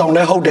မှုတော်ဆောင်လ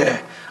ည်းဟုတ်တယ်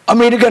အ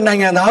မေရိကန်နို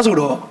င်ငံသားဆို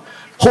တော့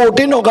ဟိုတ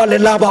င်းတော်ကလ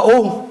ည်းလာပါ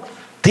ဦး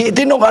ဒီအတ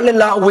င်းတော်ကလည်း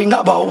လာဝင်က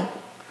ပါဦး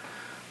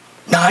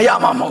နားရ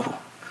မှာမဟုတ်ဘူး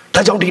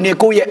ဒါကြောင့်ဒီနေ့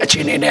ကိုယ့်ရဲ့အခြေ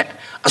အနေနဲ့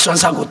အစွမ်း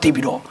စားကိုတည်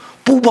ပြီးတော့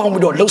ပူပေါင်း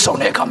ပြီးတော့လှုပ်ဆောင်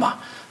တဲ့အခါမှာ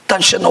တ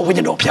န်ရှင်တော်ဝိ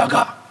ညာဉ်တော်ဘုရားက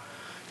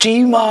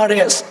ကြီးမား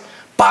တဲ့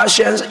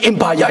passions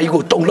empire ကြီး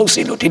ကိုတုံလှုပ်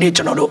စေလို့ဒီနေ့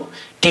ကျွန်တော်တို့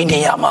ဒီနေ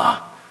ရာမှာ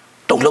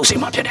တုံလှုပ်စေ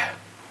မှာဖြစ်တယ်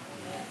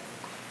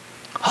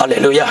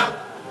hallelujah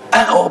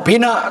အော်ဘိ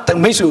နာတ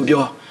မိတ်ဆွေ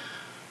ပြော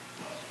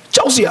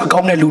ကြောက်စရာကော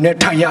င်းတဲ့လူနဲ့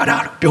ထိုင်ရတာ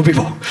ပြောပြ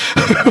ပေါ့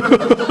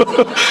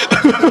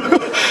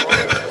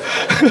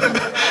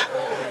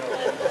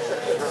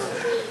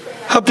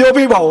ဟာပြော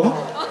ပြပါဦး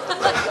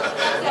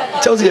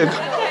ကြောက်စရာ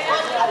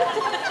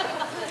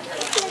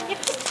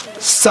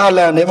စာလ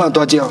န်ထဲမှာ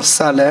တွားကြည့်အောင်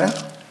စာလန်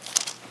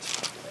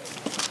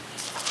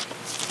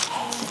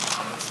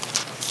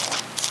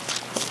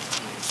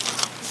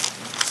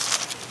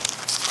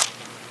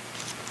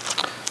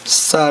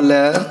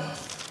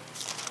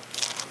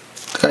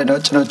ခိုင်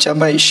တော့ကျွန်တော်ချမ်း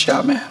ပိုက်ရှာ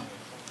မယ်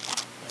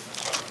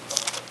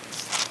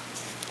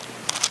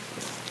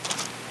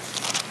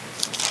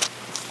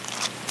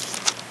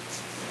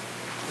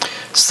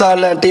စာ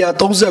လန်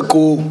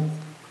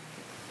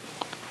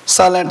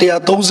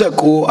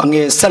139အင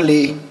ယ်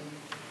14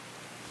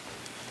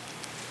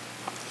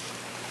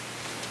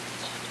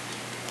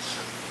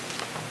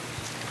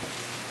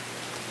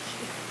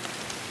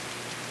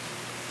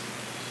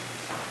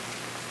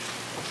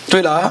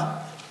တွေ့လား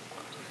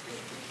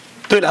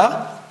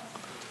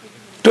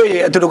တွေ့ရ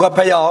အတူတူကဖ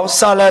တ်ရအောင်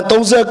စာလန်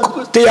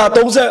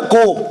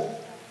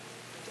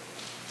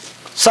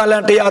139စာလ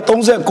န်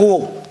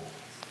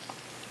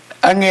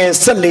139အငယ်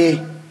14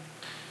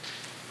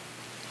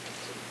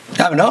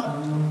ရမယ်နော်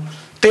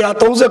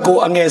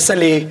139အငယ်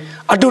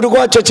14အတူတူက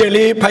ချက်ချက်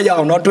လေးဖတ်ရ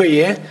အောင်နော်တွေ့ရ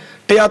င်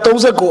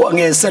139အင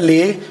ယ်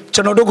14ကျွ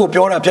န်တော်တို့ကို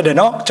ပြောတာဖြစ်တယ်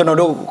နော်ကျွန်တော်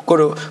တို့ကို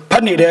ဖ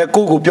တ်နေတဲ့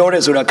ကိုကိုပြောတ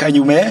ယ်ဆိုတာခံ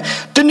ယူမယ်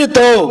1 2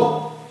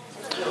 3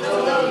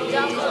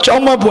ကျော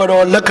င်းမပွေ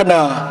တော်လက္ခ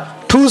ဏာ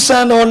ထူးဆ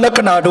န်းသောလက္ခ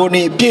ဏာတို့နှ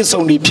င့်ပြည့်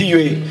စုံသည်ဖြစ်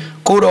၍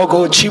ကိုတော်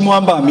ကိုချီးမွ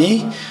မ်းပါမည်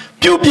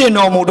ပြုပြင်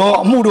တော်မူသော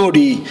အမှုတို့သ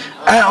ည်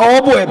အံ့ဩ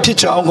ဖွယ်ဖြစ်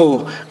ကြောင်းကို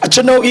အ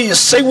ကျွန်ုပ်၏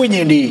စိတ်ဝိ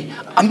ညာဉ်သည်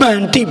အမှန်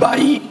တိပါ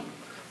၏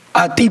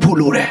အတိဖို့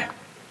လိုတယ်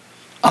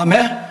အာမ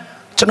င်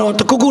ကျွန်တော်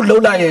တခုခုလှု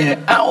ပ်လိုက်ရင်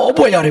အံ့ဩ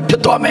ဖွယ်ရတယ်ဖြ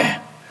စ်သွားမယ်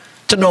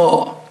ကျွန်တော်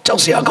ကြော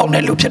က်စရာကောင်း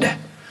တဲ့လူဖြစ်တယ်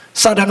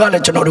စာတန်ကလ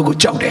ည်းကျွန်တော်တို့ကို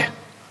ကြောက်တယ်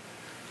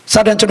စာ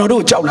တန်ကျွန်တော်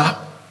တို့ကိုကြောက်လား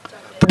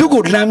ဘု து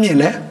ကိုလှမ်းမြင်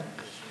လဲ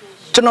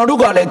ကျွန်တော်တို့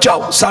ကလည်းကြော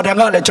က်စာတန်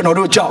ကလည်းကျွန်တော်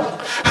တို့ကြောက်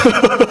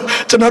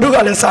ကျွန်တော်တို့က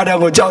လည်းစာတန်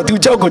ကိုကြောက်သူ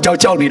ကြောက်ကို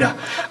ကြောက်နေတာ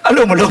အဲ့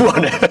လိုမလုပ်ပါ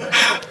နဲ့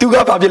သူက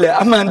ဘာဖြစ်လဲ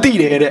အမှန်သိ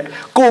တယ်တဲ့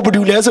ကိုဘယ်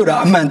သူလဲဆိုတာ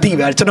အမှန်သိ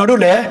ပဲကျွန်တော်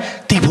တို့လည်း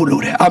သိဖို့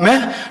လိုတယ်အာမင်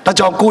ဒါ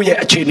ကြောင့်ကိုယ့်ရဲ့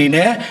အခြေအနေ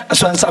နဲ့အ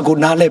စွမ်းစကို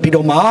နားလည်ပြီး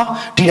တော့မှ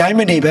ဒီတိုင်း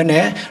မနေဘဲ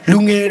နဲ့လူ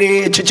ငယ်တွေ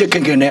ချစ်ချစ်ခ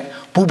င်ခင်နဲ့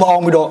ပူပေါ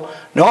င်းပြီးတော့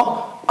နော်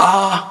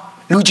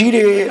လူကြီး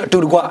တွေအတူ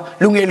တကွ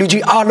လူငယ်လူ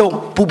ကြီးအားလုံး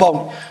ပူပေါင်း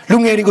လူ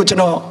ငယ်တွေကိုကျွန်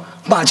တော်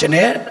မှားချင်တ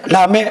ယ်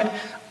လာမဲ့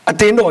အ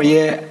သင်းတော်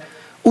ရဲ့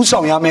ဥဆော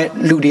င်ရမယ့်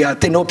လူတွေက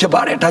တင်တော့ဖြစ်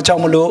ပါတယ်ဒါကြော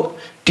င့်မလို့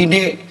ဒီ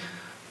နေ့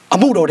အ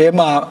မှုတော်ထဲ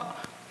မှာ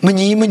မ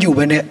ငြီးမညူ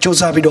ပဲနဲ့စ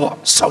조사ပြီးတော့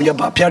ဆောင်ရွက်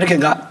ပါဘုရားသခ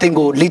င်ကတင်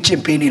ကိုလေ့ကျ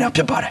င့်ပေးနေတာဖြ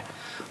စ်ပါတယ်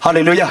ဟာ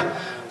လေလုယာ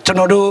ကျွန်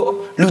တော်တို့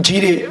လူ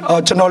ကြီးတွေ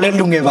ကျွန်တော်လည်း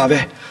လူငယ်ပါပဲ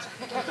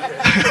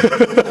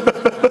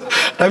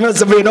ဒါပေမဲ့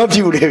စပင်တော့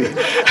ဖြူနေပြီ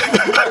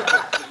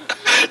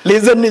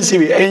40နှစ်ရှိ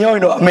ပြီအိမ်ရောက်ရ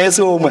င်တော့အမဲ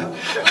ဆိုးမှ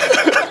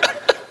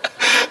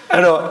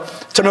အဲ့တော့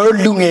ကျွန်တော်တို့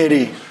လူငယ်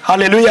တွေဟာ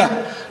လေလုယာ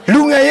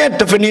လူငယ်ရဲ့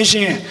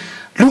definition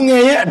လူင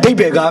ယ်ရဲ့အဓိပ္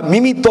ပာယ်ကမိ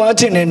မိသွား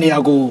ခြင်းတဲ့နေရာ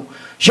ကို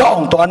ရောက်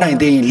အောင်သွားနိုင်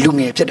တဲ့လူ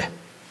ငယ်ဖြစ်တယ်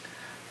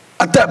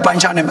အသက်ပိုင်း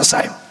ခြားနဲ့မ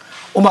ဆိုင်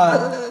ဘူးဥပမာ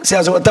ဆရာ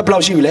ဆိုအသက်ဘယ်လော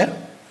က်ရှိပြီလဲ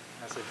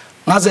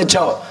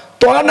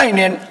56သွားနိုင်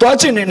တဲ့သွား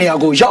ခြင်းတဲ့နေရာ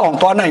ကိုရောက်အောင်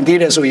သွားနိုင်သေး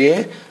တယ်ဆိုရင်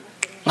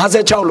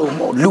56လို့မ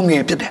ဟုတ်လူင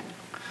ယ်ဖြစ်တယ်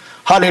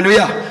ဟာလေလု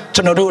ယာ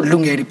ကျွန်တော်တို့လူ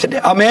ငယ်တွေဖြစ်တ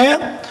ယ်အာမင်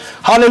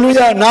ဟာလေလု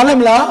ယာနားလည်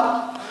မလား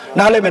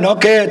နားလည်မယ်နော်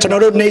ကဲကျွန်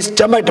တော်တို့ next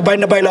ကျမ်းပိုက်တစ်ပိုက်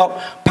နှစ်ပိုက်လောက်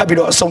ဖတ်ပြီး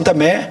တော့အဆုံးသတ်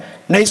မယ်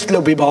next လု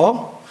ပ်ပေးပါဦး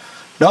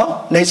နော်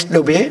next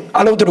လုပ်ပေး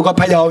အလုံးတို့က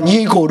ဖတ်ရအောင်ညီ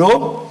ကိုတို့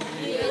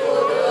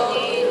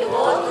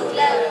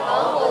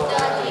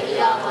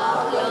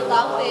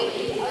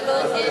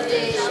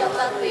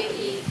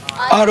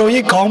အာရုံ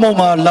ကြီးခေါင်းပေါ်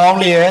မှာလောင်း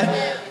လျက်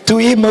သူ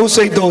၏မုတ်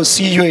စိတ်သို့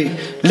စီး၍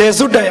လေ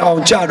စွတ်တိုင်အော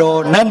င်ကြတော့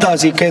နန္တာ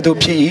စီကဲ့သို့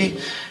ဖြစ်၏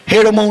ဟေ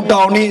ရမုန်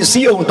တောင်နှင့်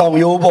စီးအောင်တောင်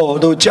ရိုးပေါ်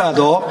သို့ကြ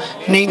တော့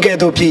နှင်းကဲ့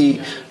သို့ဖြစ်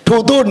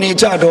ထို့သို့နေ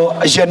ကြတော့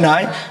အရ၌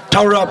ထာ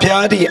ဝရဘု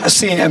ရားသည်အစ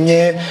ဉ်အ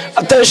မြဲ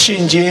အသက်ရှ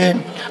င်ခြင်း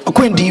အ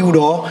ခွင့်တည်းဟု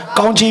သော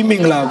ကောင်းကြီးမ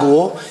င်္ဂလာ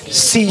ကို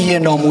စီရ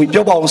င်တော်မူ၏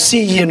ပြောပါအောင်စီ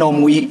ရင်တော်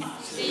မူ၏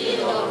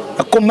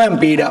ကွန်မန့်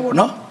ပေးတာပေါ့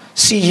နော်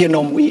စီရင်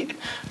တော်မူ၏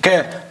ကဲ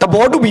တ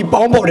ဘောတူပြီး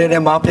ပေါင်းပေါ်တဲ့နေ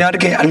မှာဘုရားတ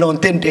ခင်အလွန်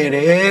တင့်တယ်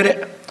တဲ့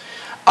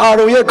အာ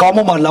ရုံရဲ့ခေါင်း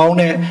ပေါ်မှာလောင်း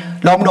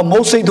တော့မု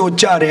တ်စိတ်တို့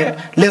ကြတဲ့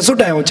လက်စွပ်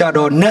တိုင်အောင်ကြ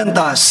တော့နန္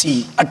တာစီ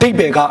အတိတ်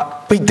ဘယ်က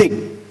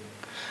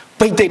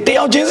ပိတ်သိက်တ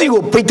ယောက်ချင်းစီ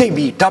ကိုပိတ်သိက်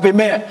ပြီးဒါပေ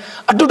မဲ့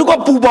အတူတကွ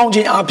ပူပေါင်းခြ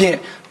င်းအပြင်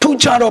ထူး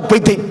ခြားတော့ပိ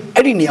တ်သိက်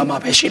အဲ့ဒီနေရာမှာ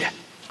ပဲရှိတယ်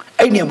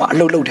အဲ့ဒီနေရာမှာအ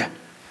လုပ်လုပ်တယ်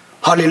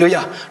ဟာလေလု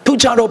ယာထူး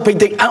ခြားတော့ပိတ်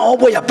သိက်အံ့ဩ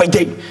ဖွယ်ရာပိတ်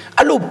သိက်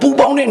အဲ့လိုပူ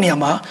ပေါင်းတဲ့နေရာ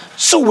မှာ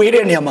စုဝေး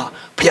တဲ့နေရာမှာ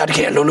ဘုရားတခ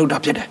င်အလုပ်လုပ်တာ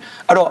ဖြစ်တယ်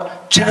အဲ့တော့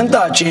ချမ်း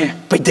သာခြင်း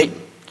ပိတ်သိက်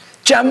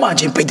ကျမ်းမာ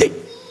ခြင်းပိတ်သိက်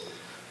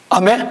အာ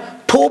မင်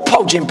ထိုးဖော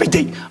က်ခြင်းပိတ်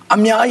သိက်အ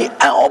များကြီး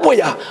အံ့ဩဖွယ်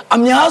ရာအ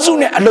များစု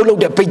နဲ့အလုပ်လုပ်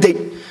တဲ့ပိတ်သိက်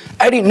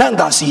အဲ့ဒီနန္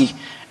တာစီ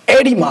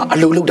အဲ့ဒီမှာအ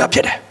လုပ်လုပ်တာဖြ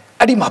စ်တယ်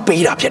အဲ့ဒီမှာ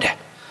ပေးတာဖြစ်တယ်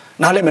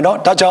နားလည်မယ်နော်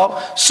ဒါကြောင့်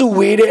စု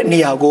ဝေးတဲ့နေ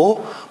ရာကို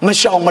မ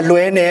ရှောင်မ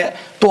လွဲနဲ့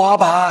တွား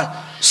ပါ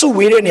စု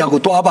ဝေးတဲ့နေရာ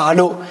ကိုတွားပါ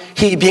လို့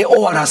ဟေဘရဲဩ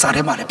ဝါဒစာ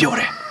ထဲမှာလည်းပြော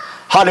တယ်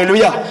ဟာလေလု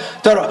ယာ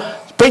ဒါတော့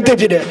ပိတ်သိက်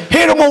ဖြစ်တဲ့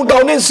ဟေရမုန်တော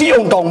င်နဲ့စီး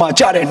အောင်တောင်မှာ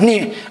ကြတဲ့နှ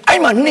င်းအဲ့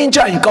မှာနှင်းကြ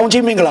ရင်ကောင်း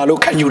ကြီးမင်္ဂလာ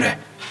လို့ခံယူတယ်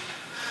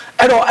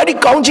အဲ့တော့အဲ့ဒီ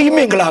ကောင်းကြီးမ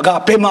င်္ဂလာက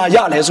ဘယ်မှာရ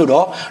လဲဆို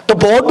တော့တ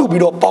ဘောတူ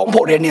ပြီးတော့ပေါင်း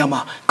ဖော်တဲ့နေရာ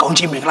မှာကောင်း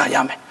ကြီးမင်္ဂလာရ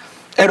မယ်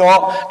အဲ့တော့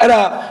အဲ့ဒါ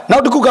နော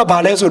က်တစ်ခုကဘာ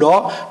လဲဆိုတော့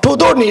ထို့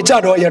သောနေကြ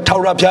တော့ရထာဝ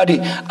ရဘုရားသည်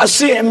အစ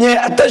ဉ်အမြဲ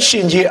အသက်ရှ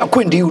င်ခြင်းအခွ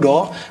င့်တည်းဟု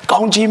တော့ကော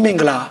င်းကြီးမင်္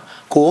ဂလာ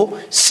ကို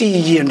စီ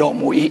ရင်တော်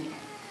မူ၏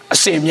အ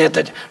စဉ်အမြဲ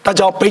ဒါ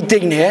ကြောင့်ပိတ်သိ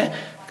မ့်နဲ့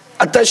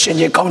အသက်ရှင်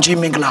ခြင်းကောင်းကြီး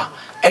မင်္ဂလာ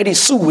အဲ့ဒီ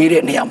စုဝေး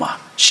တဲ့နေရာမှာ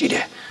ရှိတ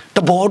ယ်တ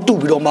ဘောတူ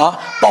ပြီးတော့မှ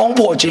ပေါင်း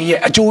ဖော်ခြင်းရဲ့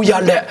အကျိုးရ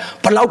လက်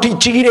ဘယ်လောက်ထိ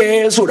ကြီးတယ်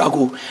ဆိုတာ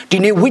ကိုဒီ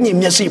နေ့ဝိညာဉ်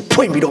မျက်စိဖွ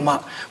င့်ပြီးတော့မှ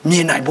မြ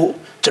င်နိုင်ဖို့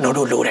ကျွန်တော်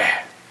တို့လိုတယ်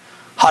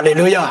ဟာလေ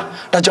လုယာ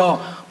ဒါကြောင့်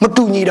မ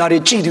တူညီတာတွေ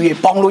ကြည်သူတွေ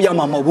ပေါင်းလို့ရ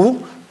မှာမဟုတ်ဘူး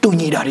တူ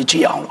ညီတာတွေကြ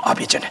ည်အောင်လို့အား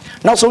ပေးခြင်းတယ်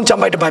နောက်ဆုံးချ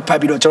မ်းပိုက်တစ်ပိုက်ဖတ်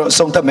ပြီးတော့ကျွန်တော်အ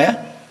ဆုံးသတ်မယ်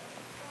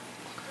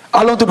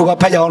အားလုံးတို့က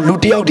ဖတ်ရအောင်လူ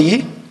တစ်ယောက်ဒီ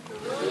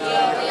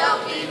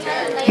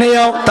နှစ်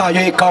ယောက်တာ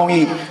၍ကောင်း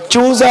၏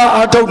ကြိုးစား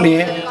အားထုတ်လျ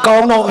င်ကော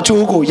င်းသောအ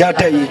ကျိုးကိုရ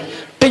တတ်၏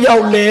တစ်ယော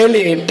က်လဲ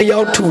လျင်တစ်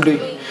ယောက်ထူလျ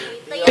င်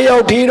တယော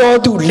က်ဒီတော်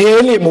သူလဲ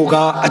လေမို့က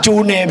အ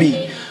ကျိုးနေပြီ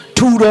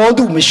ထူတော်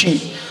သူမရှိ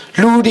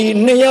လူဒီ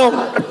နှစ်ယောက်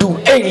အတူ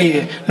အိတ်လေ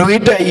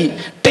နှွေးတက်ဤ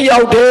တယော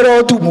က်တည်း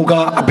တော်သူမူက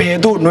အဘယ်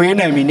သို့နှွေး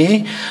နိုင်ပြီနိ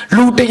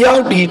လူတယော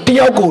က်ဒီတ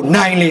ယောက်ကို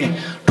နိုင်လေ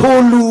ထို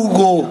လူ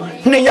ကို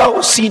နှစ်ယောက်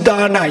စီတာ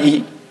နိုင်ဤ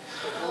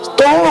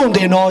တောင်းလုံးတ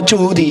င်တော်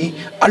ကျိုးသည်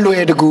အလွ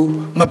ယ်တကူ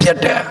မပြတ်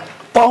တဲ့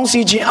ပေါင်းစ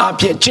ည်းခြင်းအ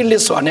ဖြစ်ချစ်လ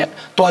စ်စွာနဲ့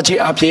တွားခြ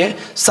င်းအဖြစ်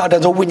စာတ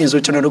န်သောဝိညာဉ်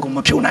ဆိုကျွန်တော်တို့ကိုမ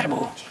ဖြိုနိုင်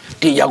ဘူး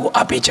ဒီရောက်ကို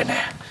အပေးခြင်း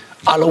နဲ့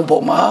အလုံး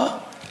ပေါ်မှာ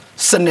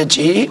စနစ်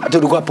ကြီးအတူ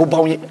တူကပူပေါ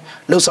င်း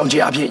လှုပ်ဆောင်ခြ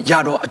င်းအဖြစ်ရ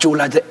တော့အကျိုး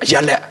လာတဲ့အရ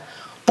လက်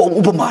ပုံဥ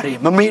ပမာတွေ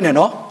မမေ့နဲ့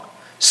နော်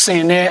စ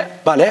င်နဲ့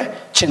ဗာလဲ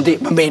ချင်းတိ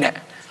မမေ့နဲ့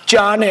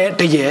ကြားနဲ့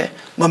တရေ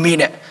မမေ့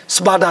နဲ့စ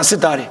ပါတာစ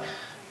စ်သားတွေ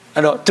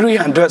အဲ့တော့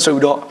300ဆို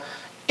ပြီးတော့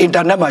အင်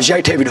တာနက်မှာရို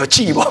က်ထည့်ပြီးတော့ကြ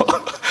ည်ပေါ့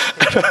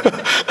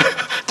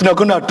ကျွန်တော်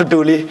ကတော့တူတူ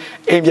လေး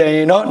အိမ်ပြန်ရ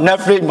င်တော့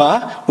Netflix မှာ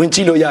ဝင်ကြ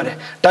ည့်လို့ရတယ်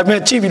ဒါပေ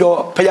မဲ့ကြည့်ပြီးတော့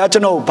ဖခင်ကျွ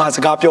န်တော်ကိုဘာစ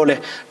ကားပြောလဲ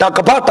ဒါက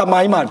ပ္ပတ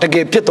မိုင်းမှာတက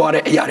ယ်ဖြစ်သွား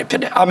တဲ့အရာတွေဖြ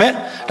စ်တယ်အာမင်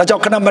ဒါကြော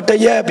င့်ခဏမတ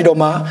ည့်ရပြီးတော့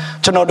မှ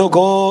ကျွန်တော်တို့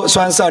ကိုအ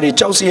စွမ်းစားတွေ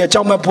ကြောက်စီရဲ့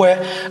ကြောက်မက်ပွဲ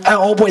အံ့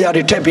ဩဖွယ်ရာ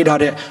တွေထည့်ပေးထား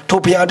တဲ့ထို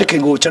ဖခင်တခ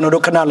င်ကိုကျွန်တော်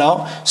တို့ခဏလောက်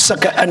စ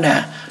က္ကန့်အနံ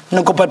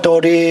နှုတ်ကပတ်တော်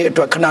တွေအ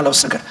တွက်ခဏလောက်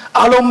စက္ကန့်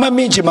အားလုံးမှတ်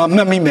မိချင်မှ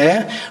မှတ်မိမယ်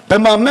ဘ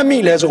ယ်မှာမှတ်မိ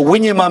လဲဆိုဝိ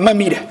ညာဉ်မှာမှတ်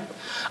မိတယ်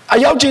အ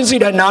ရောက်ချင်းစီ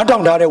တိုင်းနားထော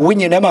င်ထားတဲ့ဝိ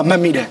ညာဉ်ထဲမှာမှ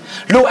တ်မိတယ်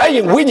လိုအဲ့ရ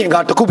င်ဝိညာဉ်က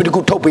တစ်ခုပြီးတစ်ခု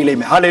ထုတ်ပေးလိမ့်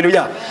မယ်ဟာလေလု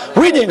ယာ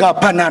ဝိညာဉ်က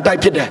ဘာနာတိုက်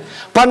ဖြစ်တယ်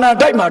ဘာနာ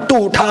တိုက်မှာတူ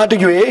ထားတဲ့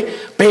၍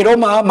ဘယ်တော့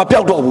မှမ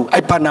ပြောက်တော့ဘူး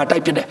အဲ့ဘာနာတို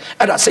က်ဖြစ်တယ်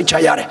အဲ့ဒါစိတ်ချ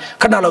ရတယ်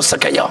ခဏလောက်စ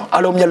က္ကန့်ရအောင်အ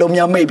လုံးမျက်လုံး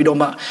များမိတ်ပြီးတော့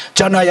မှ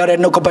ဂျာနာရတဲ့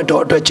နှုတ်ကပတ်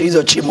တော်အတွက်ကျေး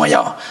ဇူးချီးမွမ်းရ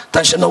အောင်တ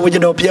န်ရှင်တော်ဝိညာ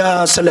ဉ်တော်ဘု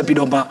ရားဆက်လက်ပြီး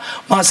တော့မှ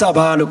မဆ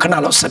ပါလို့ခဏ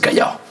လောက်စက္ကန့်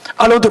ရအောင်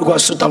အလုံးတို့က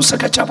ဆုတောင်းစက္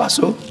ကန့်ကြပါ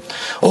စို့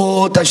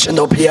အိုးတန်ရှင်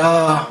တော်ဘု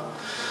ရား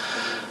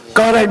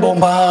ကားတိုင်းပေါ်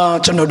မှာ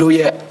ကျွန်တော်တို့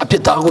ရဲ့အပြ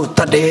စ်သားကိုတ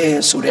တ်တယ်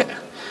ဆိုတဲ့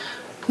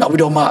နောက်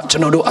ပြီးတော့မှကျွ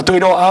န်တော်တို့အ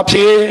သွေးတော်အားဖြ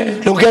င့်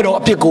လွန်ခဲ့တော့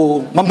အပြစ်ကို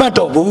မမှတ်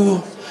တော့ဘူး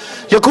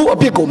ယခုအ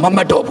ပြစ်ကိုမ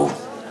မှတ်တော့ဘူး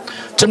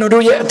ကျွန်တော်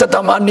တို့ရဲ့အသက်တာ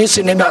မှာနေစ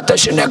ဉ်နဲ့အသက်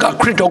ရှင်တဲ့က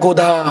ခရစ်တော်ကို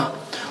သာ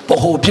ဘ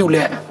ဟုပြုလ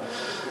က်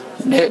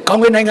နဲ့ကော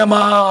င်းကင်နိုင်ငံ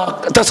မှာ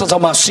အသက်ဆော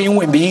င်မှာဆင်းဝ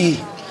င်ပြီး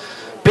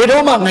ဘယ်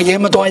တော့မှငရဲ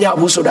မတော်ရ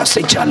ဘူးဆိုတာ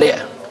စိတ်ချလက်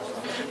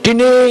ဒီ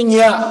နေ့ည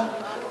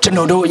ကျွန်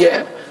တော်တို့ရဲ့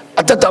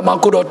အသက်တာမှာ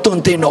ကိုတော့တွင်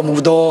တင်တော်မူ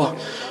သော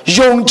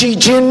ယုံကြည်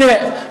ခြင်းနဲ့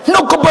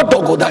နှုတ်ကပတ်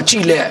တော်ကိုသာကြ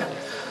ည်လက်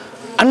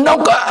အနော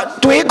က်က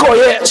တွေးခေါ်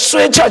ရဲ့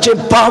ဆွဲချခြင်း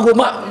ဘာကို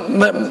မှ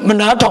မ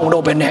နာထောင်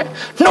တော့ပဲနဲ့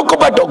နှုတ်က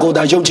ပတ်တော်ကို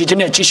သာယုံကြည်ခြ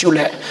င်းနဲ့ကြည့်ရှုလ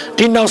က်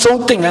ဒီနောက်ဆုံး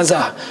သင်ခန်း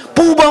စာ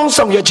ပူပေါင်း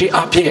ဆောင်ရွက်ခြင်း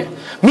အဖြစ်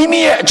မိမိ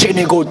ရဲ့အခြေအ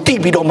နေကိုသိ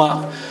ပြီးတော့မှ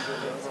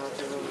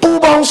ပူ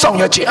ပေါင်းဆောင်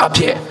ရွက်ခြင်းအ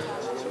ဖြစ်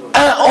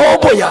အံ့ဩ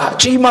ဖွယ်ရာ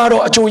ကြီးမား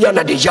သောအကျိုးရလ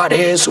ဒ်တွေရတ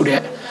ယ်ဆို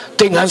တဲ့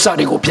တင်ငန်းစာ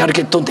တွေကိုဘုရားတခ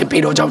င်တုံ့တင်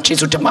ပေးတော်ကြောင့်ယေ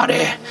ရှုတင်ပါတ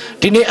ယ်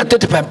ဒီနေ့အသ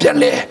က်တပံပြန်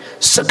လဲ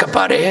စကပ်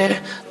ပါတယ်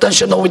တန်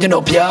ရှင်တော်ဝိညာဉ်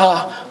တော်ဘုရား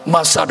မ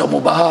ဆာတော်မူ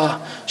ပါ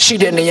ရှိ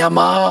တဲ့နေရာ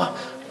မှာ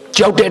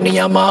ကြောက်တဲ့နေ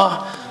ရာမှာ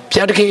ဘု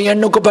ရားတခင်ရဲ့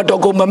နှုတ်ကပတ်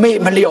တော်ကိုမမေ့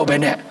မလျော့ပဲ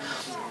နဲ့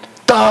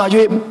တာ၍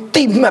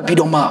တိမှတ်ပြီး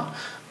တော့မှ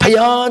ဘု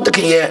ရားသခ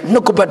င်ရဲ့နှု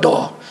တ်ကပတ်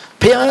တော်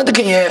ဘုရားသခ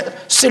င်ရဲ့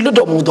ဆေလွတ်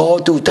တော်မူသော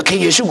သူသခင်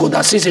ယေရှုကိုသာ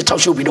စစ်စစ်ထော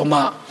က်ရှုပြီးတော့မှ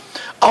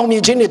အောင်မြ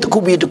င်ခြင်းတွေတစ်ခု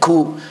ပြီးတစ်ခု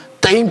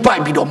တိမ့်ပို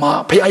က်ပြီးတော့မှ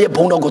ဘုရားရဲ့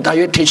ဘုန်းတော်ကိုတာ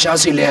၍ထင်ရှား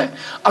စေလေ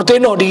အသ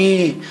င်းတော်ဒီ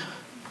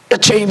တ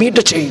စ်ချိန်ပြီးတ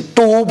စ်ချိန်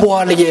တိုး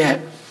ပွားလျက်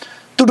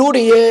သူတို့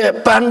ရဲ့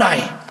ပန်းနို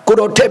င်ကို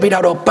တော်ထည့်ပေးတာ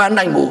တော့ပန်း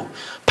နိုင်ကို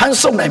ဖန်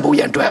ဆုပ်နိုင်ဖို့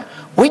ရန်အတွက်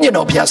ဝိညာဉ်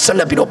တော်ဘုရားဆက်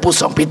လက်ပြီးတော့ပို့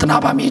ဆောင်ပေးသနာ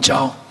ပါမိကြော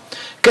င်း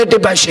ကဲ့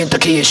တဲ့ပတ်ရှင်သ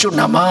ခင်ယေရှု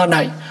နာမ၌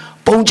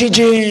ပုံကြည်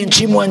ခြင်း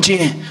ချီးမွမ်းခြ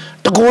င်း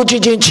တကိုးကြ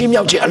ည်ခြင်းချီး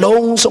မြှောက်ခြင်းအ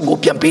လုံးစုံကို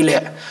ပြန်ပေးလ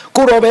က်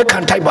ကိုတော်ပဲခံ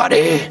ထိုက်ပါတ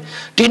ယ်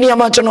ဒီနေရာ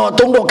မှာကျွန်တော်အ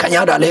သုံးတော်ခံရ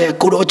တာလဲ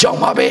ကိုတော်ကြောင့်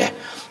ပါပဲ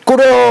ကို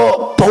တော်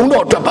ဘုန်း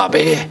တော်အတွက်ပါ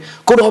ပဲ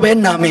ကိုတော်ပဲ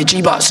နာမည်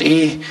ကြီးပါစေ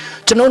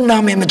ကျွန်တော်နာ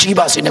မည်မကြီး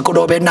ပါစေနဲ့ကို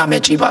တော်ပဲနာမ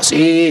ည်ကြီးပါ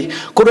စေ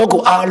ကိုတော်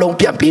ကိုအားလုံး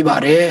ပြန်ပေးပါ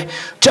တယ်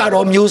ကြ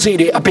တော်မျိုးစေ့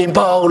တွေအပင်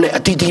ပေါက်လဲ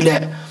အတီးတီးလဲ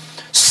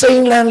စိ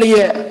မ့်လန်းလျ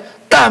က်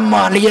တမ်း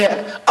မာလျက်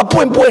အပွ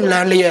င့်ပွင့်လ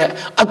န်းလျက်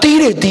အသီး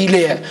တွေတီး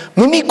လျက်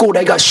မိမိကိုယ်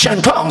တိုင်ကရှန်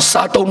ထွက်အောင်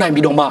စားသုံးနိုင်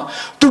ပြီးတော့မှ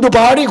သူတစ်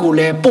ပါးတွေကို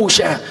လည်းပို့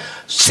ရှန်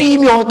စီး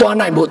မျောသွား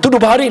နိုင်ဖို့သူတ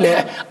စ်ပါးတွေလ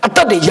ည်းအသ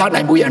က်တွေရ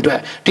နိုင်ဖို့ရန်အတွက်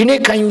ဒီနေ့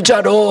ခံယူကြ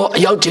တော့အ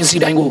ရောက်ချင်းစီ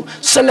တိုင်းကို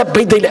ဆက်လက်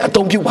ဗိတ်သိက်လက်အ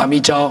သုံးပြုပါမိ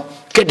ကြောင်း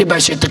ကက်တပ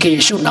တ်ရှင်တခင်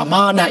ယေရှုနာမ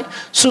၌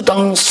ဆုတော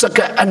င်းစက္က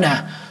အနံ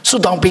ဆု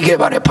တောင်းပေးခဲ့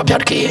ပါတယ်ဖခင်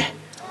တခင်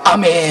အာ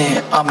မင်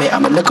အာမင်အာ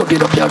မင်လက်ကုပ်ပြ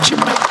တော့ပြောင်းချင်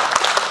ပါ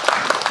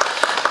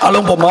အား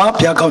လုံးပေါ်မှာ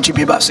ဘုရားကောင်းချီး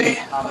ပေးပါစေ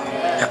အာမင်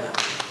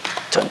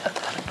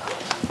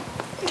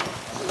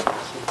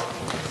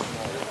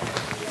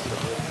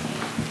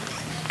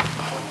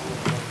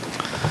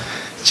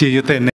ကျေးဇူးတင်